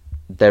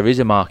 there is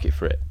a market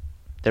for it.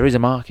 There is a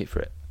market for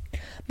it. I'm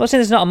not saying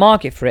there's not a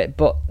market for it,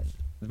 but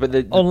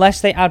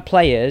unless they add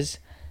players,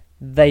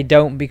 they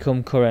don't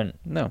become current.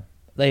 No.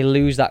 They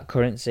lose that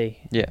currency.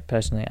 Yeah.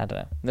 Personally, I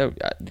don't know. No,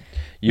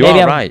 you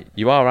are right.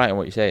 You are right in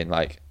what you're saying.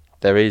 Like,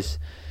 there's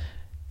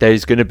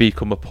going to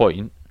become a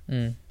point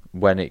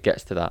when it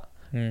gets to that.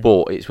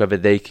 But it's whether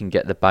they can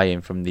get the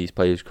buy-in from these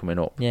players coming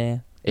up. Yeah.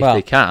 If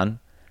they can,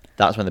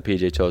 that's when the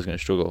PGA Tour is going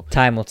to struggle.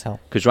 Time will tell.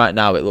 Because right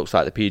now it looks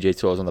like the PGA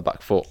Tour is on the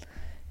back foot.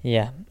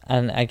 Yeah,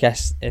 and I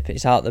guess if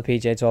it's out the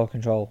PGA Tour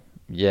control.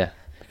 Yeah.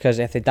 Because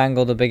if they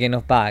dangle the big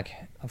enough bag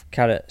of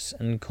carrots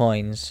and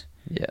coins.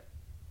 Yeah.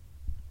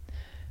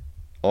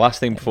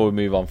 Last thing before we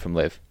move on from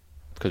Liv,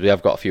 because we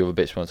have got a few other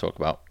bits we want to talk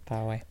about.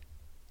 Far away.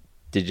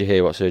 Did you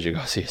hear what Sergio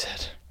Garcia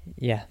said?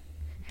 Yeah.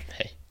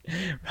 Hey.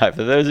 Right,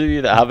 for those of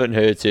you that haven't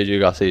heard Sergio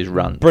Garcia's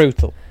rant.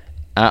 Brutal.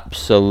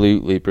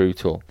 Absolutely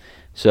brutal.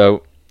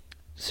 So,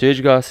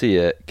 Sergio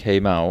Garcia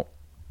came out,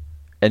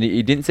 and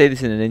he didn't say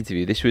this in an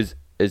interview. This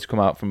has come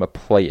out from a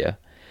player.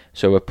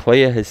 So, a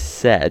player has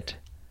said...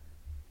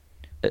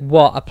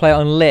 What? A player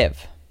on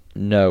Liv?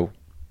 No.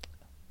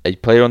 A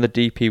player on the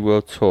DP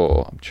World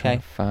Tour. I'm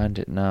trying to find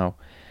it now.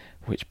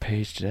 Which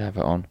page did I have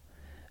it on?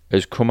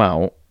 Has come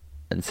out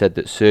and said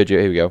that Sergio...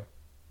 Here we go.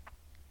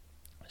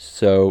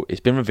 So, it's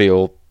been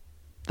revealed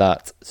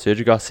that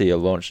Sergio Garcia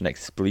launched an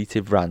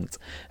expletive rant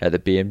at the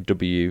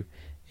BMW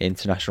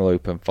International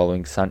Open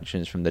following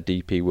sanctions from the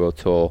DP World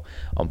Tour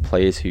on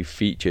players who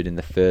featured in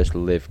the first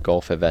Liv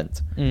golf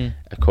event.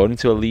 According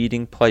to a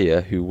leading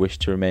player who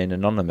wished to remain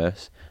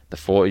anonymous, the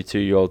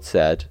 42-year-old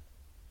said,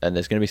 and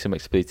there's going to be some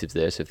expletives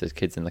there, so if there's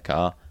kids in the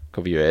car,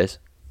 cover your ears.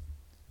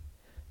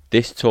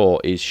 This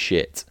tour is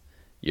shit.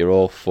 You're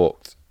all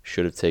fucked.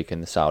 Should have taken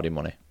the Saudi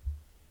money.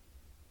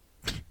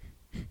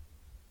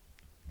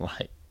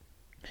 Like,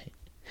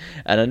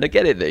 and I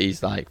get it that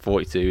he's like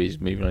 42, he's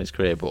moving on his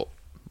career, but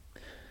a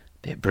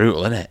bit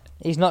brutal, isn't it?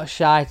 He's not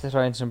shy to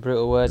throw in some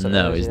brutal words.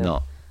 No, he's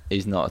not.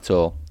 He's not at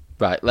all.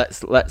 Right,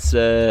 let's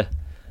leave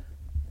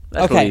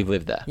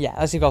Liv there. Yeah,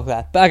 let's leave off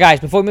there. But guys,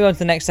 before we move on to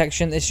the next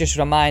section, it's just a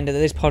reminder that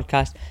this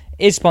podcast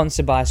is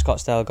sponsored by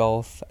Scottsdale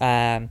Golf.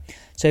 So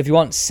if you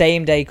want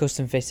same day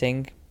custom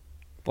fitting,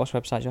 what's the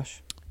website,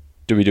 Josh?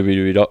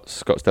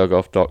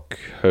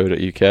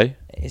 www.scottsdalegolf.co.uk.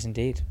 It is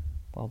indeed.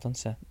 Well done,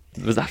 sir.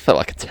 That felt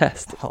like a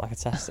test. It felt like a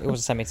test. It was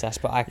a semi-test,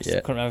 but I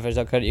couldn't remember if it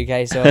was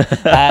 .co.uk, so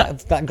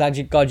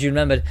glad you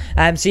remembered.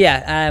 For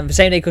same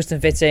day custom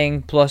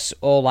fitting, plus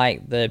all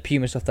like the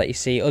Puma stuff that you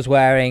see us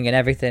wearing and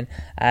everything,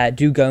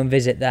 do go and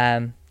visit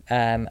them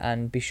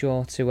and be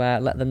sure to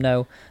let them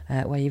know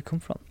where you've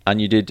come from.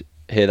 And you did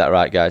hear that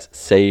right, guys.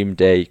 Same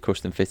day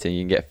custom fitting.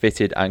 You can get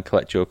fitted and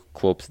collect your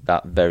clubs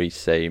that very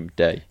same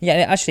day.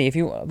 Yeah, actually,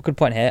 good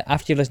point here.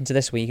 After you've listened to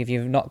this week, if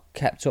you've not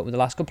kept up with the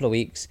last couple of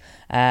weeks,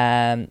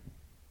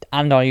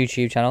 and our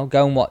YouTube channel,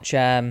 go and watch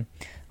our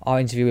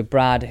interview with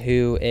Brad,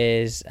 who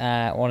is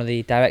one of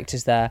the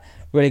directors there.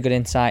 Really good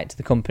insight to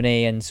the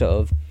company and sort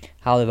of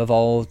how they've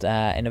evolved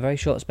in a very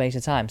short space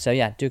of time. So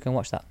yeah, do go and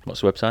watch that. What's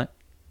the website?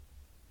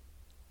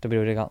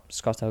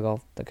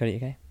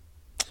 www.scottsdalegolf.co.uk.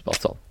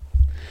 Spot on.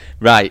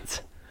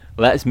 Right,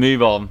 let's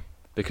move on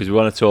because we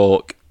want to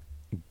talk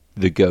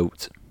the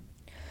GOAT.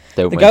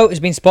 The GOAT has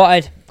been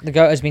spotted.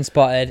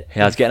 He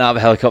has getting out of a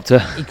helicopter.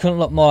 He couldn't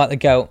look more like the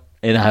GOAT.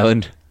 In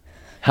Ireland.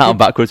 Hat on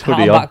backwards,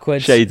 hoodie on,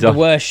 shades on. The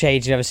worst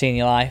shades you've ever seen in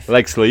your life.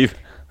 Leg sleeve.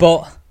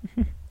 But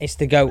it's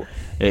the GOAT.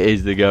 It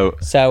is the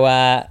GOAT. So,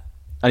 and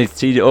he's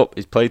teed it up.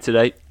 He's played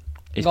today.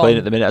 He's playing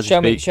at the minute as we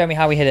speak. Show me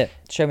how he hit it.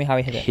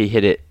 He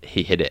hit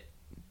it.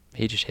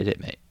 He just hit it,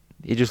 mate.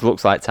 He just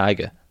looks like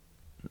Tiger.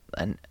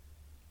 And,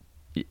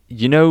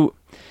 you know,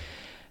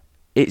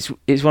 it's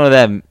one of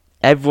them.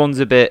 Everyone's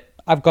a bit...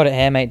 I've got it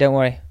here, mate. Don't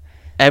worry.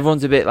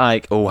 Everyone's a bit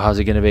like, oh, how's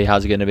it going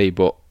to be?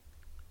 But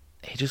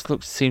he just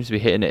seems to be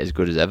hitting it as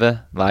good as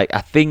ever. Like, I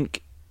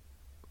think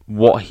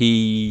what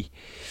he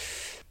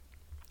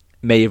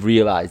may have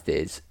realised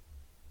is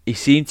he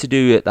seemed to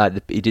do it like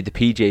he did the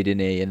PJ, didn't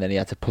he? And then he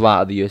had to pull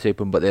out of the US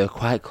Open, but they were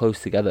quite close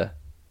together.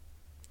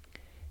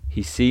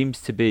 He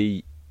seems to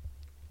be.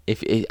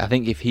 I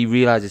think if he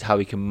realises how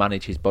he can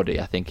manage his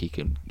body, I think he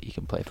can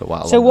play for a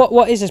while. So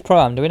what is this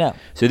pro-am? Do we know?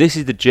 So this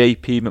is the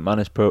JP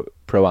McManus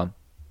pro-am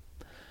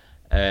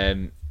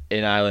in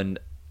Ireland.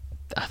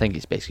 I think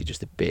it's basically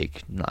just a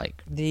big,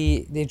 like...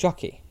 The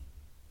jockey?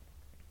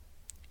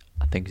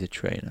 I think he's a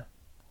trainer.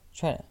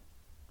 Something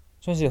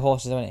to do with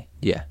horses, isn't he?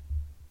 Yeah.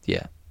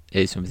 It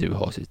is something to do with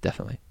horses,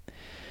 definitely.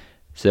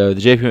 So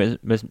the JP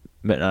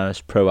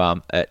McManus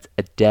Pro-Am at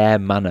Adair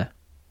Manor.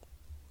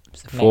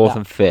 It's the 4th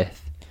and 5th.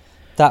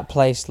 That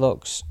place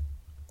looks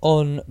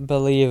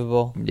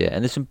unbelievable. Yeah,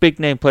 and there's some big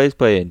name players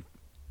playing.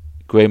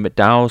 Graham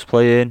McDowell's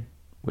playing,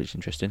 which is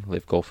interesting,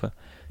 Liv golfer.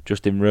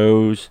 Justin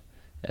Rose.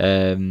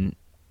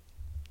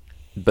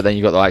 But then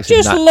you got the likes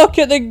of look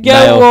at the goat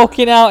Niall,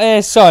 walking out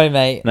here. Sorry,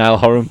 mate. Niall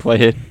Horan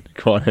playing.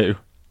 Go on, who?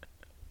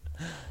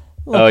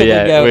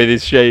 With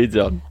his shades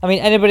on. I mean,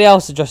 anybody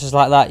else that dresses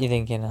like that, you're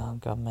thinking, oh,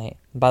 God, mate.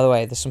 And by the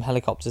way, there's some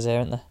helicopters here,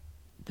 aren't there?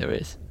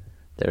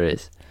 There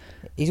is.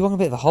 He's walking a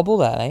bit of a hobble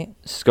there, mate.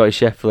 Scotty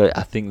Scheffler,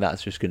 I think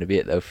that's just going to be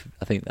it, though.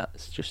 I think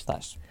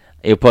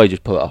he'll probably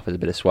just pull it off as a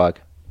bit of swag.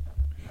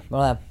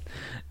 Well,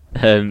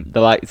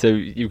 so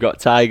you've got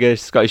Tiger,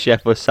 Scotty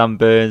Scheffler, Sam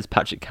Burns,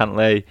 Patrick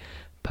Cantlay,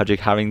 Patrick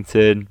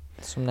Harrington.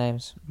 Some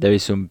names. There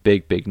is some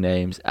big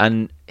names,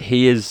 and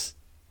he is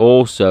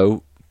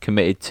also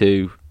committed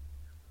to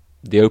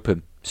the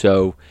Open.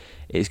 So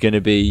it's going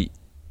to be,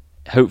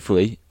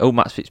 hopefully. Oh,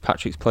 Matt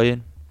Fitzpatrick's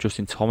playing.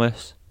 Justin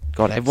Thomas.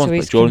 God, everyone's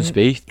playing. Jordan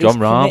Spieth, John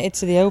Rahm. He's committed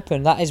to the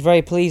Open. That is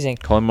very pleasing.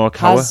 Colin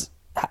Morikawa.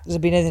 Has there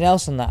been anything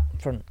else on that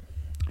front?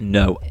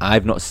 No,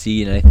 I've not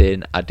seen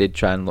anything. I did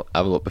try and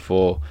have a look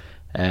before,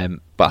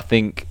 but I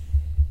think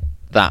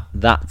that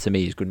to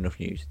me is good enough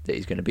news that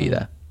he's going to be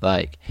there.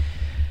 Like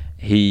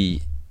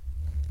we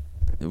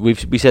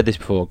said this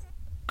before.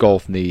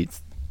 Golf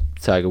needs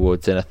Tiger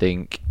Woods, and I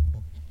think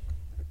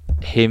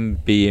him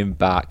being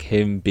back,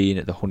 him being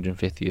at the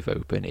 150th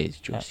Open is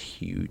just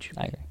huge.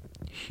 I agree.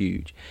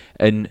 Huge.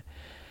 And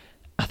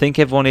I think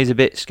everyone is a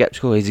bit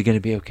sceptical. Is he going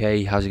to be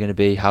okay? How's he going to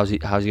be? How's he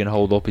going to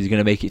hold up? Is he going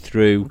to make it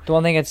through? The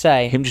one thing I'd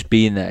say, him just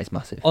being there is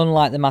massive.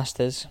 Unlike the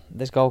Masters,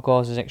 this golf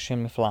course is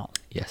extremely flat.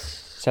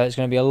 Yes. So it's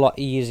going to be a lot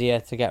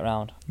easier to get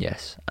round.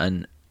 Yes.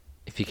 And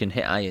if you can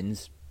hit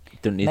irons, you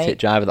don't need to hit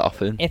driver that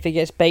often. If it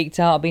gets baked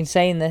out, I've been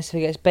saying this, if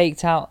it gets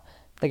baked out,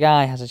 the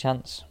guy has a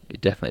chance. It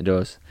definitely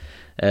does.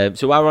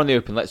 So while we're on the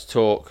Open, let's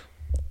talk.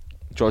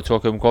 Do you want to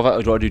talk Open Qualifier,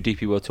 or do you want to do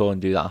DP World Tour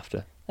and do that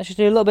after? Let's just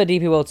do a little bit of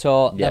DP World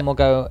Tour, then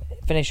we'll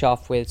finish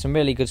off with some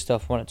really good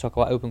stuff. We want to talk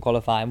about Open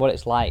Qualifying, what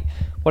it's like,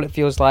 what it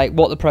feels like,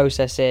 what the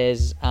process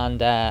is, and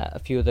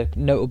a few of the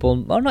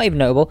notable, well, not even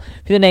notable,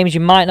 a few of the names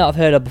you might not have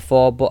heard of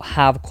before, but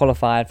have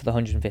qualified for the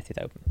 150th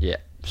Open. Yeah.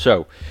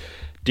 So,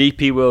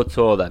 DP World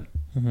Tour then.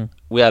 Mm-hmm.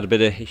 We had a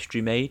bit of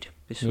history made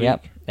this week.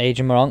 Yep,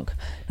 Adrian Meronk.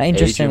 Now,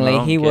 interestingly,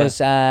 he was,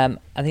 I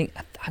think,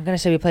 I'm going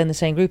to say we played in the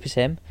same group as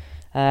him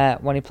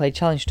when he played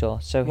Challenge Tour.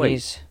 So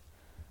he's...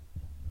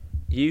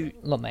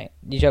 Look, mate,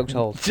 your joke's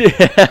hold.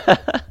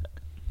 The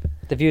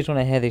viewers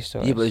want to hear these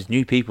stories. Yeah, but there's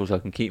new people, so I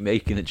can keep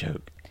making the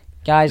joke.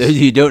 Guys... Those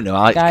you don't know,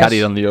 I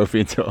carried on the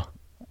European Tour.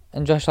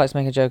 And Josh likes to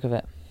make a joke of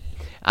it.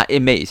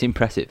 Mate, it's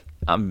impressive.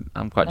 I'm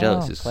quite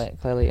jealous.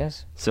 Clearly it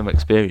is. Some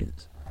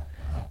experience.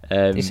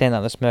 He's saying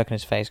that with a smirk on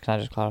his face. Can I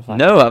just clarify?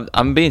 No,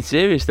 I'm being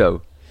serious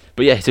though.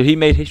 But yeah, so he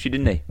made history,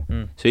 didn't he?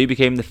 So he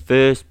became the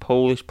first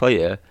Polish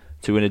player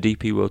to win a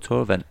DP World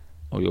Tour event,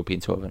 or European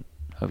Tour event,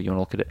 however you want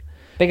to look at it.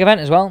 Big event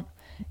as well.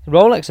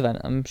 Rolex event,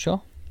 I'm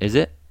sure. Is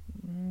it?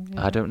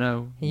 I don't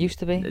know. It used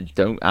to be.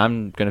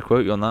 I'm going to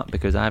quote you on that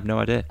because I have no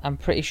idea. I'm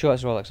pretty sure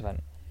it's a Rolex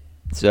event.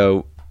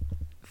 So,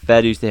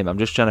 fair dues to him. I'm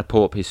just trying to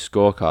pull up his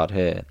scorecard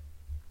here.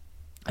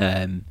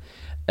 And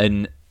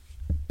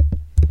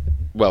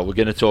well,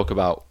 we'll talk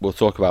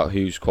about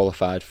who's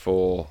qualified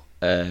for.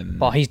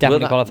 Well, he's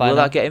definitely qualified. Will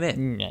that get him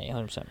in? Yeah,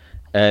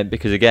 100%.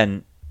 Because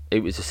again,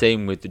 it was the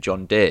same with the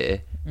John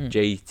Deere.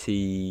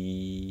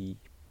 JT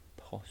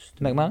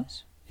Poston.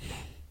 McManus?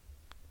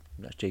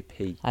 That's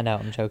JP. I know,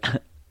 I'm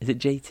joking. Is it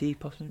JT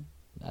Poston?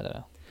 I don't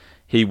know.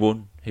 He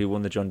won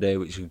the John Deere,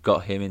 which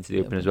got him into the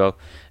Open as well.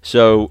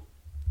 So,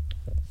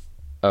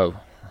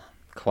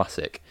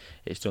 classic.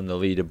 It's done the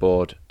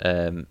leaderboard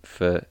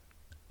for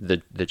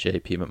the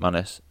JP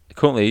McManus.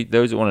 Currently,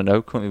 those that want to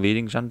know,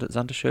 leading Xander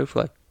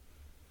Schauffele.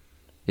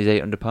 He's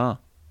 8 under par.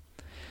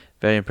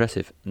 Very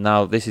impressive.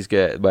 Now, this is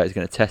where it's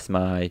going to test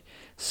my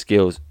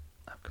skills.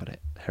 I've got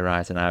it.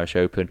 Horizon Irish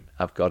Open.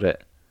 I've got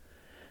it.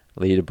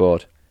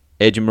 Leaderboard.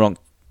 Adrian Meronk,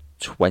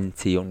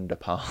 20 under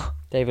par.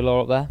 David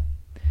Law up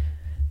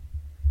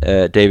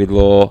there. David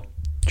Law,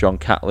 John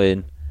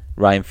Catlin,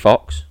 Ryan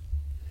Fox.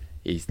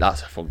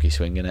 That's a funky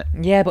swing, isn't it?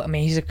 Yeah, but I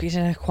mean, he's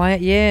in a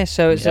quiet year,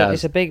 so it's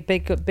a big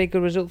good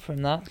result from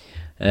that.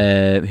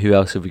 Who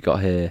else have we got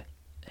here?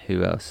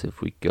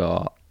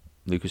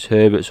 Lucas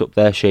Herbert's up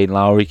there. Shane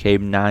Lowry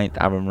came 9th.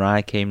 Aaron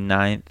Rye came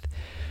 9th.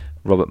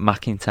 Robert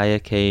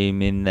McIntyre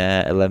came in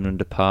there 11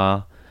 under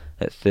par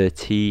at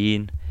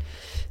 13.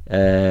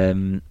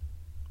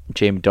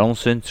 Jamie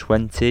Donaldson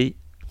 20.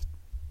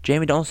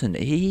 Jamie Donaldson,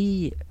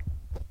 he's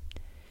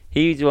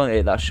the one that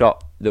hit that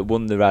shot that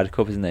won the Ryder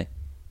Cup, isn't he?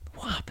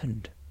 What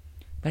happened?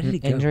 Where did he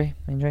go? Injury.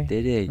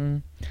 Did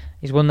he?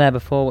 He's won there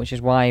before, which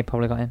is why he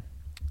probably got in.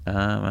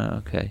 Right,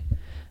 okay.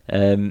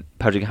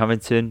 Patrick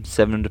Harrington,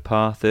 7 under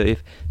par, 30th.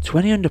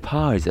 20 under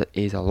par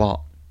is a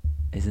lot,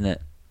 isn't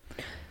it?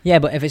 Yeah,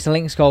 but if it's a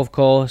links golf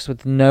course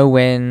with no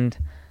wind,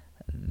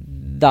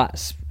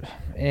 that's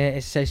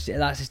its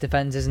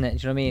defence, isn't it?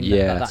 Do you know what I mean?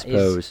 Yeah, I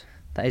suppose.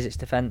 That is its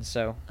defence,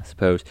 so... I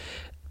suppose.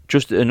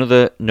 Just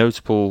another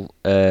notable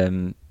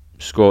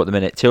score at the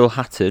minute. Tyrrell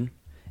Hatton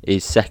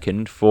is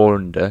second, 4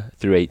 under,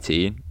 through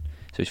 18.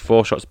 So he's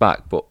 4 shots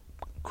back, but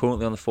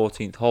currently on the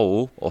 14th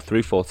hole, or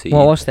through 14.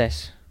 What was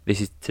this? This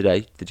is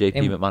today, the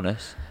JP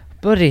McManus.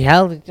 Bloody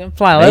hell, don't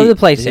fly all over the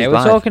place here.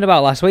 We're talking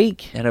about last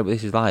week. Yeah, no, but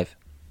this is live.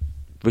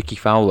 Ricky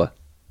Fowler,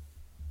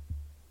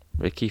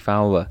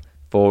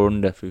 4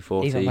 under through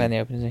 14. He's not playing the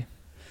Open, is he?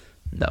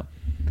 No.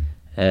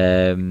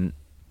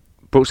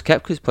 Brooks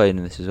Koepka's playing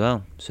in this as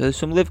well. So there's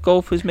some live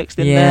golfers mixed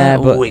in there. Yeah,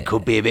 but it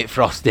could be a bit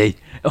frosty.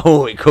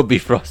 Oh, it could be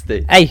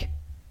frosty. Hey,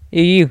 are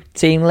you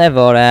Team Live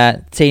or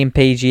Team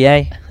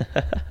PGA?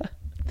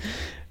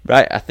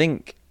 Right, I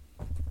think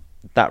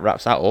that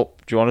wraps that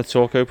up. Do you want to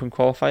talk Open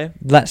qualifying?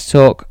 Let's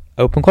talk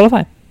Open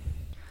qualifying.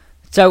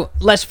 So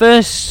let's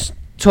first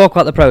talk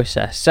about the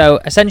process. So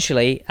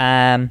essentially,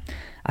 I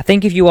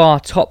think if you are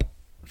top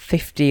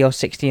 50 or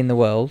 60 in the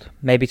world,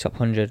 maybe top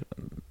 100,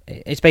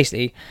 it's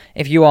basically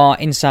if you are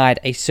inside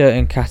a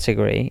certain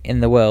category in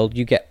the world,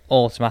 you get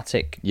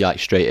automatic. You're like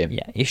straight in.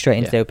 Yeah, you're straight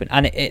into the Open,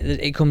 and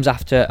it comes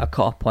after a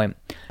cut-off point.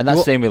 And that's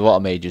the same with a lot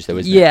of majors, though,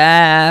 isn't it?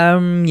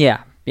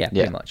 Yeah,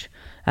 pretty much.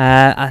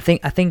 I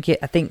think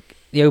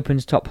the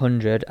Open's top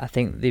 100. I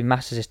think the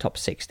Masters is top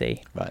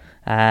 60.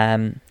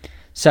 Right.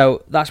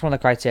 So that's one of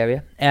the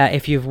criteria.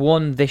 If you've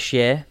won this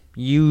year,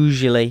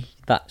 usually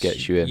that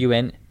gets you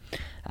in.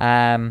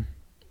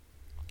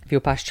 If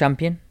you're past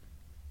champion,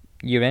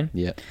 you're in.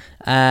 Yeah.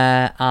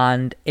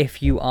 And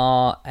if you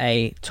are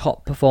a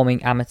top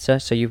performing amateur,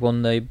 so you've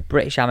won the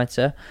British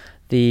Amateur,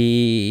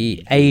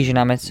 the Asian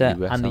Amateur,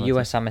 and the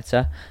US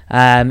Amateur,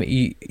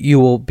 you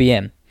will be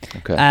in.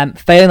 Okay.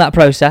 Failing that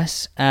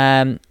process,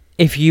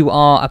 if you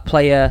are a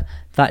player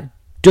that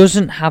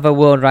doesn't have a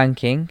world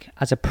ranking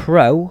as a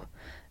pro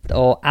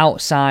or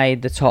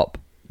outside the top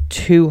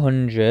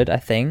 200, I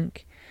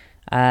think,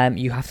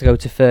 you have to go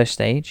to first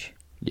stage.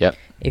 Yep.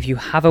 If you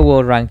have a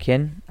world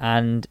ranking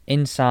and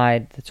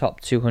inside the top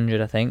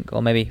 200, I think,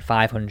 or maybe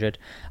 500,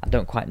 I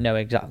don't quite know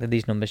exactly,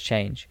 these numbers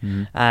change,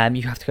 you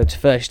have to go to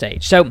first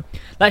stage. So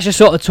let's just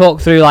sort of talk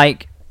through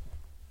like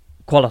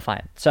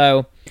qualifying.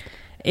 So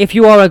if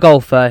you are a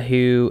golfer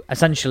who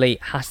essentially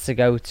has to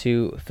go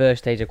to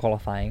first stage of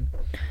qualifying,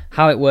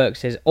 how it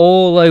works is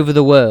all over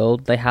the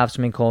world they have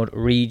something called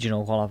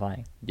regional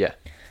qualifying. Yeah.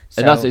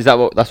 So,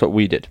 and that's what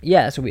we did.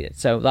 Yeah, that's what we did.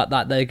 So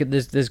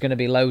there's going to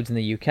be loads in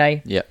the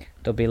UK. Yeah.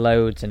 There'll be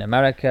loads in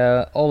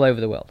America, all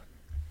over the world.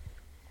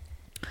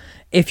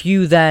 If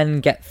you then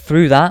get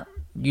through that,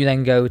 you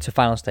then go to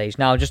final stage.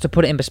 Now, just to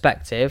put it in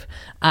perspective,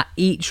 at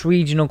each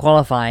regional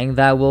qualifying,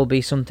 there will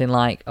be something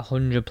like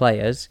 100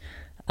 players,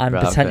 and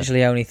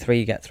potentially only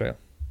 3 get through.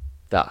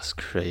 That's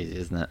crazy,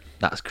 isn't it?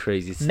 That's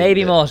crazy.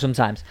 Maybe more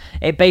sometimes.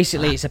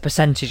 It's a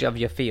percentage of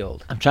your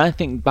field. I'm trying to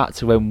think back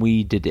to when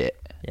we did it.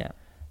 Yeah.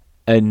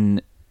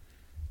 And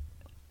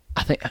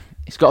I think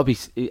it's got to be.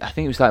 I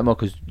think it was slightly more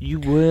because you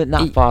weren't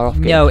that far off.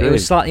 No, it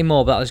was slightly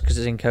more, but that was because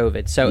it was in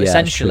COVID. So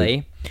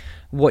essentially,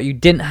 what you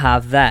didn't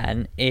have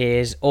then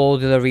is all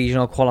the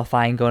regional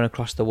qualifying going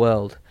across the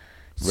world.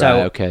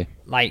 So,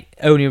 like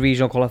only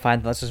regional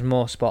qualifying, that's just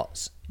more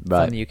spots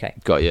from the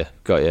UK. Got you.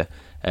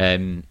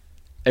 And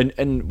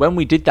when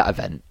we did that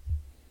event,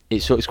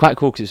 it's quite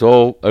cool because it's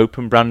all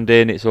open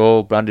branding. It's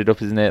all branded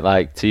up, isn't it?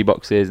 Like tee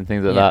boxes and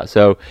things like that.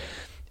 So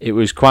it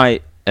was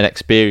quite an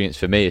experience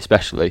for me,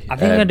 especially. I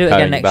think I'm going to do it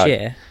again next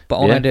year, but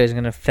all I'm going to do is I'm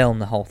going to film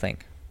the whole thing.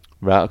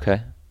 Right,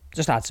 okay.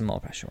 Just add some more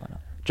pressure, why not?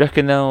 Do you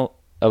reckon they'll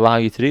allow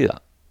you to do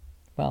that?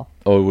 Well,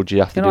 or would you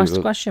have to do ask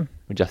the question?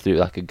 Would you have to do it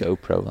like a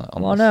GoPro? Like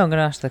no, I'm going to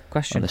ask the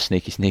question. On the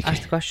sneaky.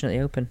 Ask the question at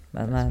the Open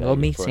or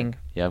meeting.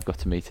 Yeah, I've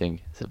got a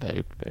meeting. It's a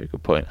very, very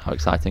good point. How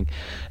exciting.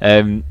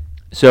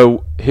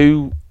 So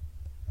who...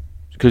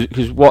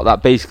 Because what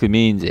that basically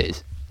means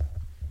is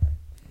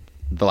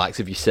the likes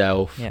of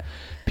yourself,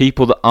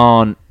 people that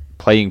aren't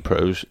playing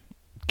pros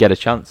get a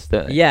chance,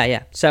 don't they?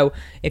 Yeah. So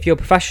if you're a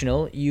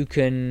professional, you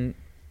can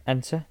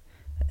enter.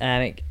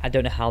 I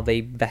don't know how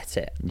they vet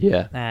it.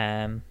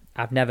 Yeah.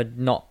 I've never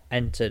not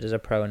entered as a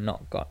pro and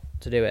not got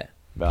to do it.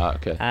 Right,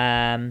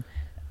 okay.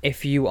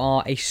 If you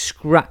are a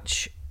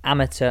scratch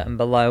amateur and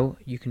below,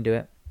 you can do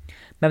it.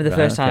 Remember the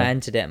first time I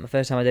entered it? The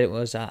first time I did it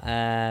was at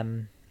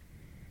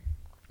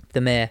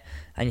the Mere,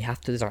 and you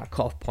have to, there's like a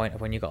cut-off point of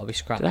when you've got to be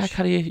scratched. Did I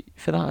carry you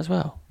for that as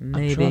well?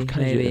 Maybe,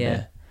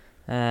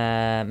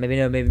 yeah.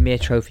 Maybe Mere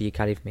Trophy you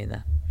carried for me in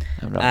there.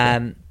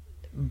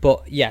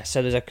 But yeah,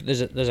 so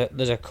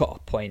there's a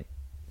cut-off point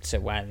to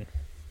when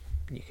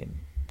you can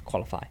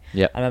qualify.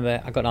 Yeah. I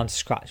remember I got down to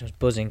scratch. I was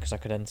buzzing because I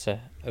could enter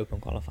Open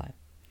qualifying.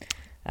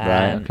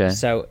 Right. Okay.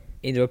 So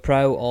either a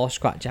pro or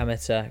scratch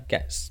amateur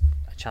gets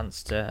a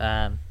chance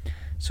to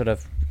sort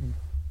of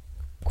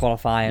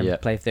qualify and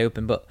play for the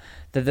Open. But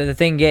the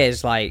thing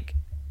is, like,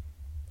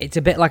 it's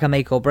a bit like a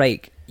make or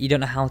break. You don't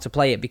know how to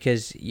play it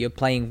because you're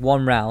playing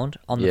one round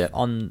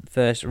on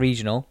first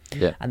regional,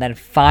 and then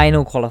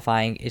final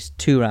qualifying is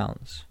 2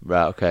 rounds.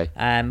 Right. Okay.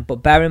 But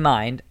bear in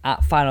mind,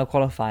 at final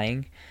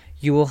qualifying,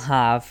 you will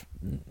have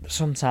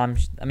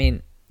sometimes. I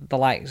mean, the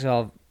likes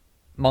of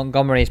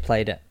Montgomery's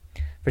played it,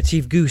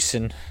 Retief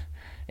Goosen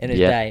in his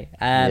day.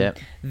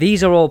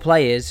 These are all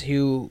players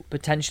who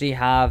potentially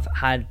have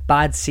had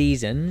bad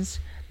seasons,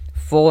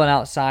 fallen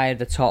outside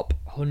the top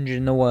 100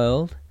 in the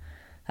world.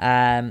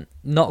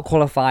 Not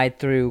qualified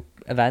through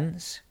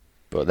events,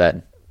 but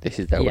then this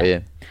is their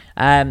way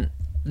in.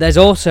 There's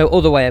also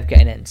other way of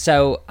getting in.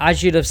 So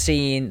as you'd have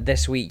seen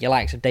this week, your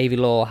likes of Davy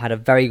Law had a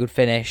very good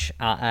finish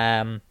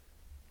at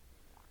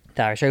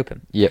the Irish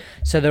Open. Yep.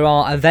 So there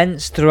are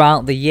events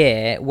throughout the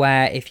year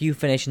where if you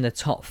finish in the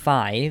top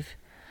 5,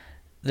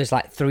 there's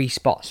like 3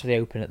 spots for the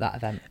Open at that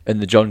event.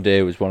 And the John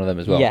Deere was one of them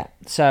as well. Yeah.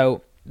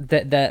 So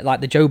the like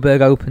the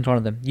Joburg Open's one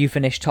of them. You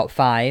finish top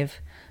 5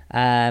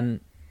 in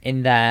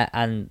there,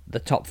 and the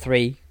top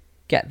 3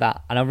 get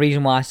that. And the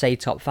reason why I say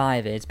top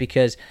 5 is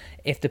because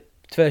if the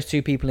first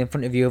 2 people in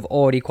front of you have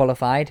already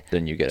qualified,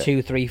 then you get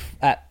 2, 3,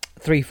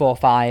 3, 4,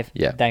 5.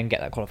 Yeah. Then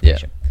get that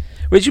qualification. Yeah.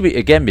 Which would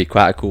be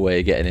quite a cool way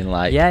of getting in.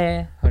 Like,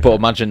 yeah. But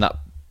imagine that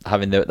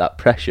having that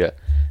pressure.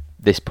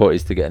 This putt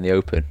is to get in the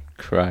Open.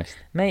 Christ,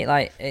 mate,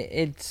 like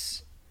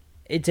it's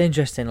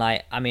interesting.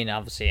 Like, I mean,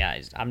 obviously, yeah,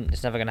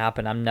 it's never gonna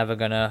happen. I'm never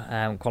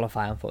gonna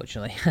qualify,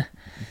 unfortunately.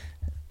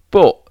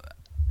 But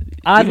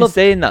I'd love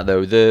saying that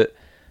though.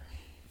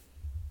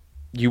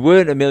 You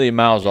weren't a million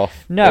miles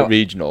off at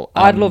regional.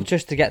 I'd love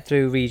just to get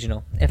through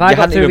regional. If I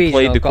got through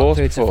regional, got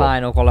through to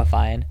final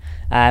qualifying,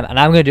 and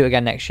I'm going to do it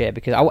again next year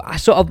because I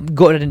sort of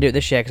gutted I didn't do it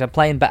this year because I'm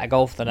playing better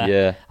golf than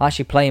I'm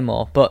actually playing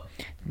more. But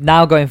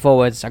now going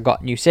forwards, I've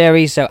got new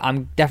series, so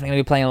I'm definitely going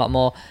to be playing a lot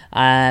more.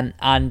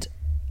 And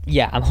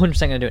yeah, I'm 100%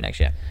 going to do it next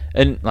year.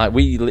 And like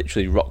we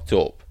literally rocked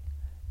up.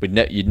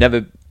 You'd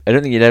never. I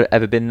don't think you'd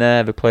ever been there,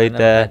 ever played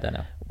there.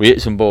 No. We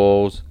hit some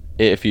balls,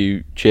 hit a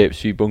few chips,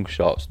 a few bunker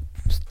shots.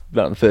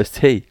 Right on the first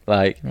tee,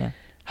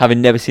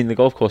 having never seen the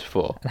golf course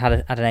before. And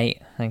had an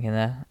 8, I think, in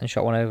there, and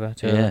shot one over.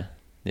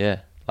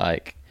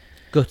 Like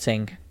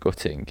gutting.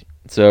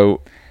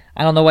 So,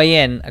 and on the way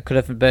in, I could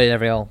have birdied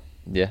every hole.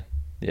 Yeah.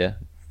 You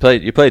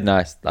played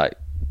nice, like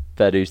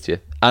fair dues to you.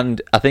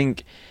 And I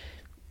think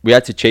we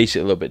had to chase it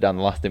a little bit down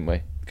the last, didn't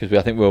we? Because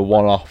I think we were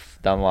 1 off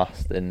down the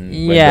last, and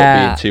we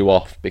ended up being 2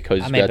 off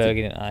because I made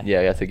bogey, didn't I? Yeah,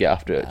 we had to get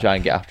after it, try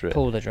and get after it.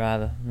 Pulled the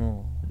driver.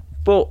 Oh.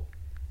 But.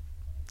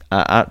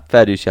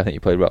 Fair dues, I think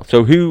you played well.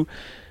 So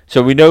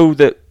we know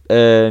that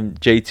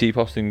JT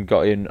Poston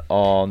got in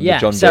on the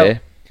John Deere.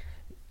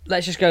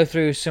 Let's just go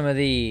through some of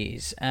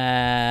these.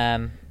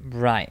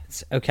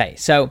 Right. Okay.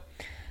 So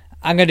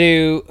I'm going to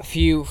do a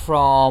few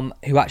from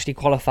who actually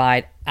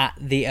qualified at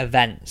the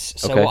events.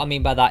 So what I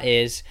mean by that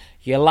is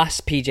your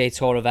last PGA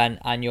Tour event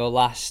and your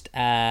last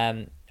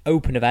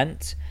Open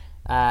event.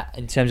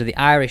 In terms of the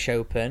Irish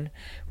Open,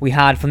 we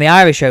had from the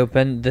Irish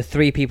Open, the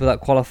 3 people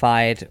that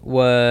qualified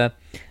were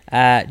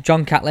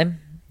John Catlin,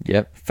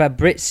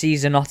 Fabrizio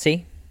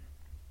Zanotti,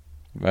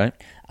 right,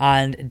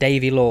 and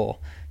Davy Law.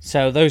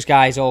 So those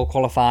guys all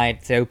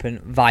qualified to the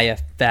Open via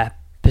their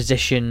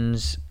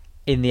positions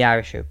in the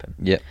Irish Open.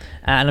 Yep.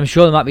 And I'm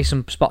sure there might be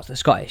some spots at the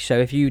Scottish. So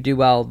if you do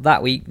well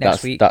that week,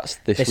 next week, that's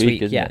this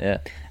week, isn't it? Yeah.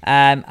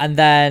 And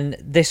then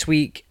this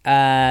week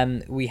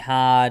we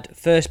had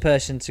first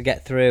person to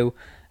get through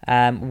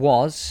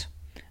was.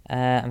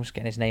 I'm just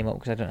getting his name up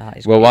because I don't know how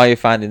he's. Well, while you're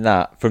finding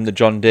that, from the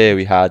John Deere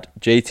we had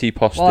JT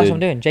Poston. Well, that's what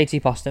I'm doing.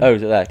 JT Poston. Oh,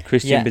 is it there?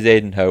 Christian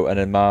Bezadenhout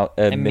and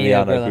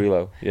Emiliano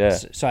Grillo. Yeah.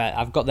 Sorry,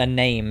 I've got their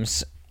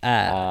names.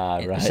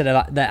 Right. Instead of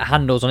like, their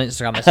handles on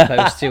Instagram, as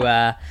opposed to.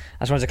 I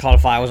just wanted to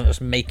clarify. I wasn't just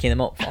making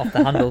them up off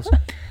the handles.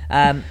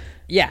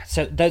 Yeah,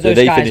 so those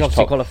guys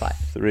obviously qualified.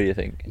 3, I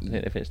think. They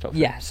finished top 3.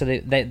 Yeah, so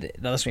that's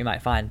what you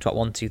might find. Top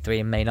 1, 2,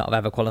 3, and may not have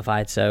ever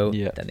qualified. So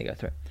then they go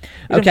through.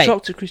 Okay. I'm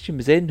shocked to Christian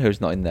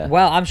Bezadenhout's not in there.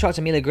 Well, I'm shocked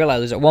Emilio Grillo.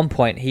 There's at one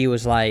point he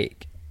was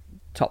like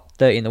top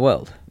 30 in the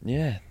world.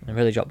 Yeah, and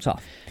really dropped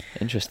off.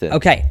 Interesting.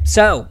 Okay,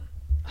 so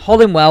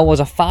Hollingwell was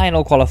a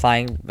final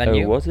qualifying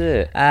venue. Oh, was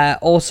it?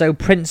 Also,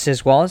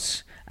 Prince's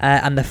was,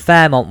 and the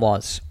Fairmont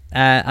was.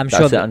 I'm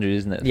sure that's Andrew,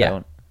 isn't it?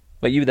 Yeah.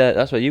 But you were there.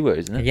 That's where you were,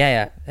 isn't it?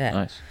 Yeah.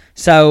 Nice.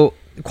 So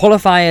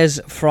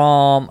qualifiers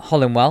from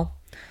Hollingwell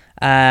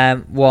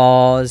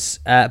was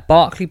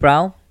Barclay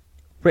Brown,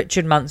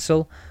 Richard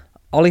Mansell,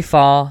 Ollie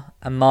Farr,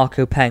 and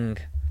Marco Peng.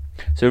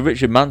 So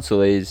Richard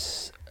Mansell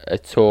is a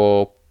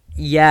tour.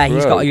 Yeah, pro.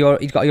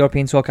 he's got a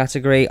European Tour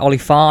category. Ollie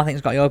Farr, I think,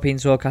 has got a European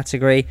Tour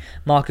category.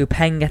 Marco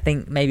Peng, I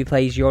think, maybe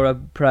plays Euro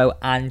Pro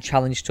and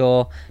Challenge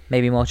Tour,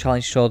 maybe more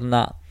Challenge Tour than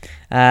that.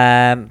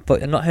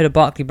 But I've not heard of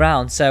Barclay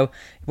Brown. So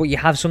what you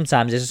have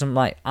sometimes is some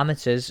like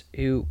amateurs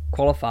who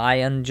qualify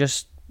and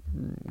just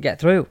get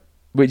through,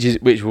 which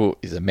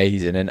is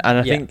amazing, and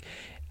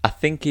I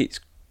think it's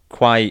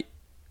quite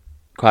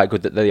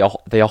good that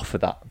they offer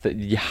that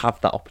you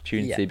have that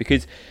opportunity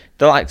because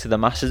the likes of the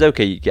Masters,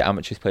 okay, you get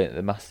amateurs playing at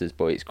the Masters,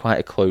 but it's quite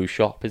a closed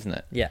shop, isn't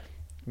it? Yeah.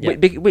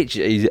 Which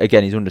is,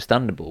 again, is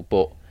understandable,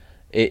 but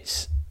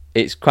it's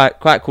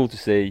quite cool to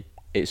see.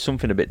 It's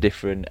something a bit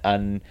different,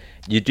 and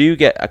you do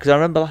get, because I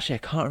remember last year,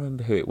 I can't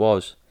remember who it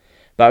was,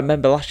 but I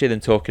remember last year them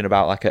talking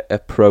about like a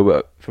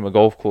pro from a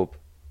golf club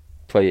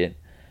playing,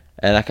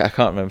 and I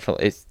can't remember.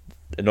 It's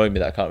annoying me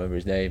that I can't remember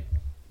his name,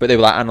 but they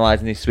were like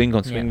analysing his swing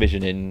on Swing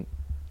Vision in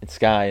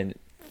Sky, and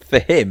for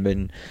him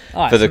and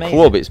for the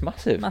club, it's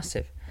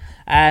massive.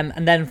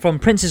 And then from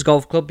Prince's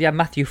Golf Club, you have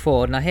Matthew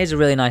Ford. Now, here's a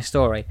really nice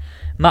story.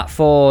 Matt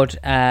Ford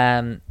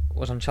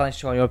was on Challenge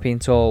Tour European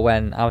Tour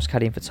when I was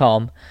caddying for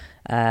Tom,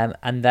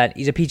 and then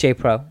he's a PGA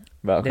Pro.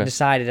 Right, okay. They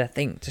decided, I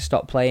think, to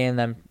stop playing.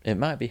 Then it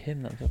might be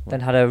him.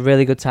 Then had a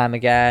really good time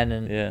again,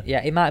 and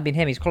it might have been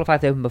him. He's qualified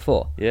for the Open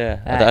before.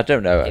 Yeah, I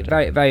don't know. It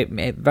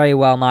very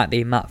well might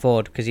be Matt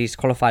Ford because he's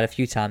qualified a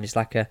few times.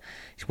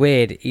 It's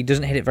weird. He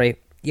doesn't hit it very.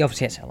 He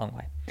obviously hits it a long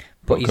way,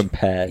 but he's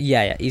compared.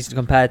 He's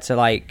compared to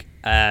I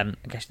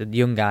guess the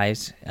young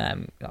guys.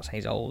 Not saying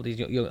he's old. He's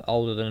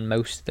older than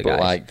most of the guys.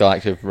 But like the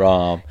likes of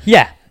Rahm.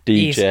 Yeah.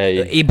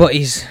 DJ, but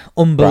he's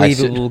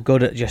unbelievable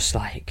good at just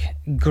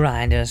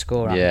grinding a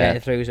score and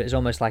getting through. So it's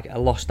almost like a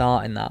lost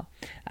art in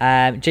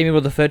that. Jamie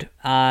Rutherford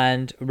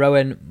and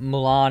Rowan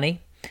Mullarney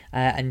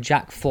and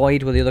Jack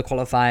Floyd were the other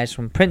qualifiers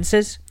from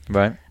Prince's.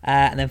 Right.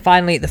 And then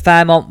finally at the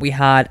Fairmont we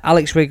had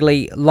Alex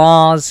Wrigley,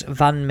 Lars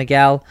Van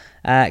Miguel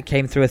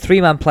came through a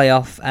 3-man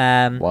playoff.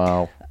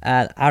 Wow.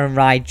 Aaron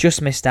Rai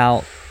just missed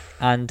out,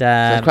 and so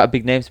that's quite a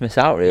big name to miss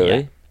out,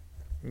 really.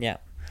 Yeah.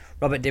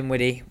 Robert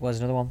Dinwiddie was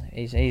another one.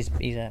 He's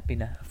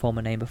been a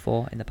former name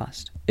before in the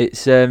past.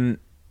 It's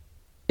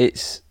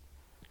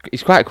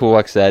quite cool,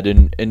 like I said,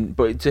 and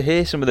but to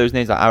hear some of those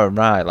names like Aaron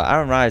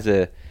Rai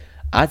is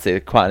I'd say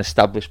quite an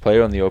established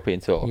player on the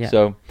European Tour. Yeah.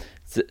 So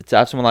to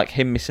have someone like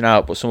him missing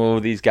out, but some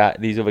of these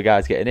other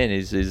guys getting in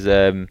is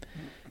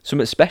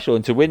something special,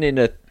 and to win in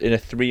a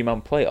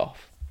 3-man playoff.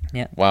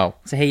 Yeah. Wow.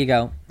 So here you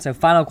go. So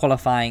final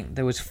qualifying,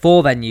 there was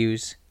 4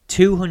 venues,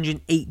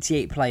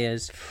 288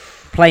 players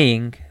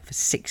playing for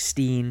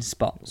 16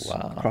 spots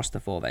across the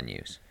 4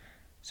 venues.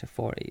 So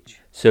 4 each.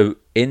 So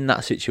in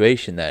that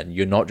situation then,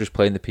 you're not just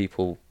playing the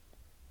people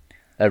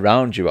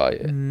around you, are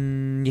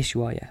you? Yes,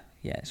 you are, yeah.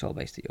 Yeah, it's all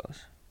based at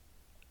yours.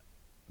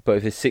 But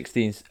if there's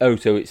 16... Oh,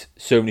 so it's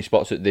so many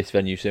spots at this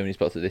venue, so many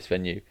spots at this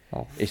venue.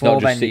 It's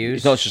not just venues.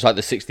 It's not just like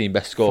the 16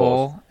 best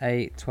scores. 4,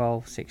 8,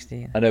 12,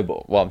 16. I know,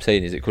 but what I'm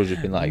saying is it could have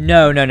just been like...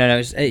 No.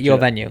 It's at your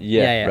venue.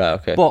 Yeah. Right,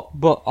 okay.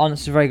 But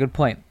honestly, a very good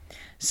point.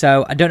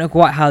 So I don't know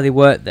quite how they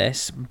work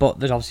this, but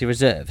there's obviously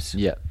reserves.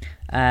 Yeah.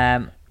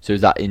 So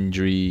is that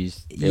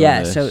injuries? Illness?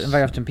 Yeah, so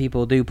very often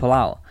people do pull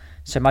out.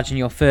 So imagine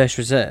your first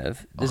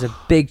reserve. There's a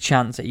big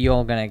chance that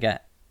you're going to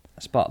get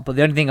a spot. But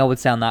the only thing I would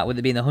say on that, with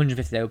it being the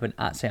 150th Open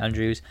at St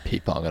Andrews,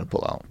 people aren't going to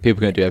pull out. People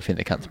are going to do everything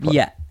they can to play.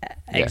 Yeah,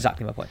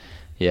 exactly my point.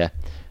 Yeah.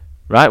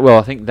 Right, well,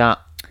 I think that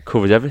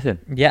covers everything.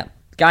 Yeah.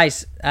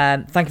 Guys,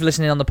 thank you for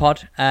listening on the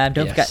pod.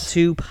 Don't forget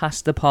to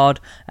pass the pod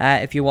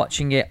if you're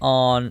watching it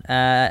on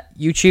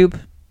YouTube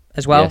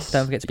as well. Yes.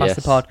 Don't forget to pass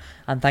the pod.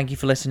 And thank you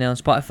for listening on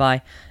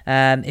Spotify.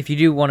 If you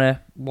do want to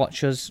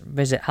watch us,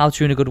 visit How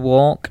to Win a Good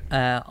Walk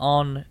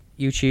on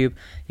YouTube.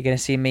 You're going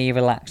to see me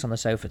relax on the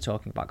sofa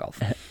talking about golf.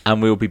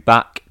 And we'll be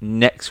back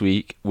next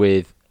week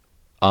with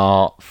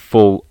our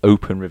full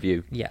Open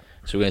review. Yeah.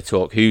 So we're going to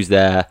talk who's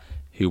there,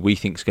 who we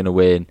think's going to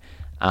win,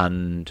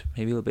 and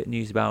maybe a little bit of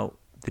news about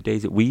the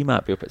days that we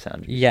might be up at St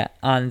Andrews. Yeah,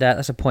 and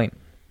that's a point.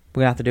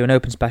 We're going to have to do an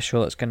Open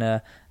special that's going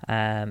to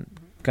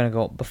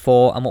go up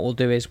before, and what we'll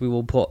do is we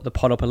will put the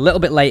pod up a little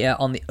bit later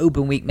on the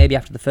Open week, maybe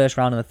after the first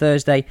round on the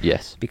Thursday.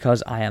 Yes.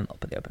 Because I am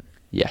up at the Open.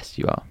 Yes,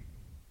 you are.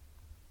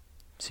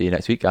 See you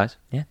next week, guys.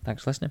 Yeah,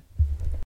 thanks for listening.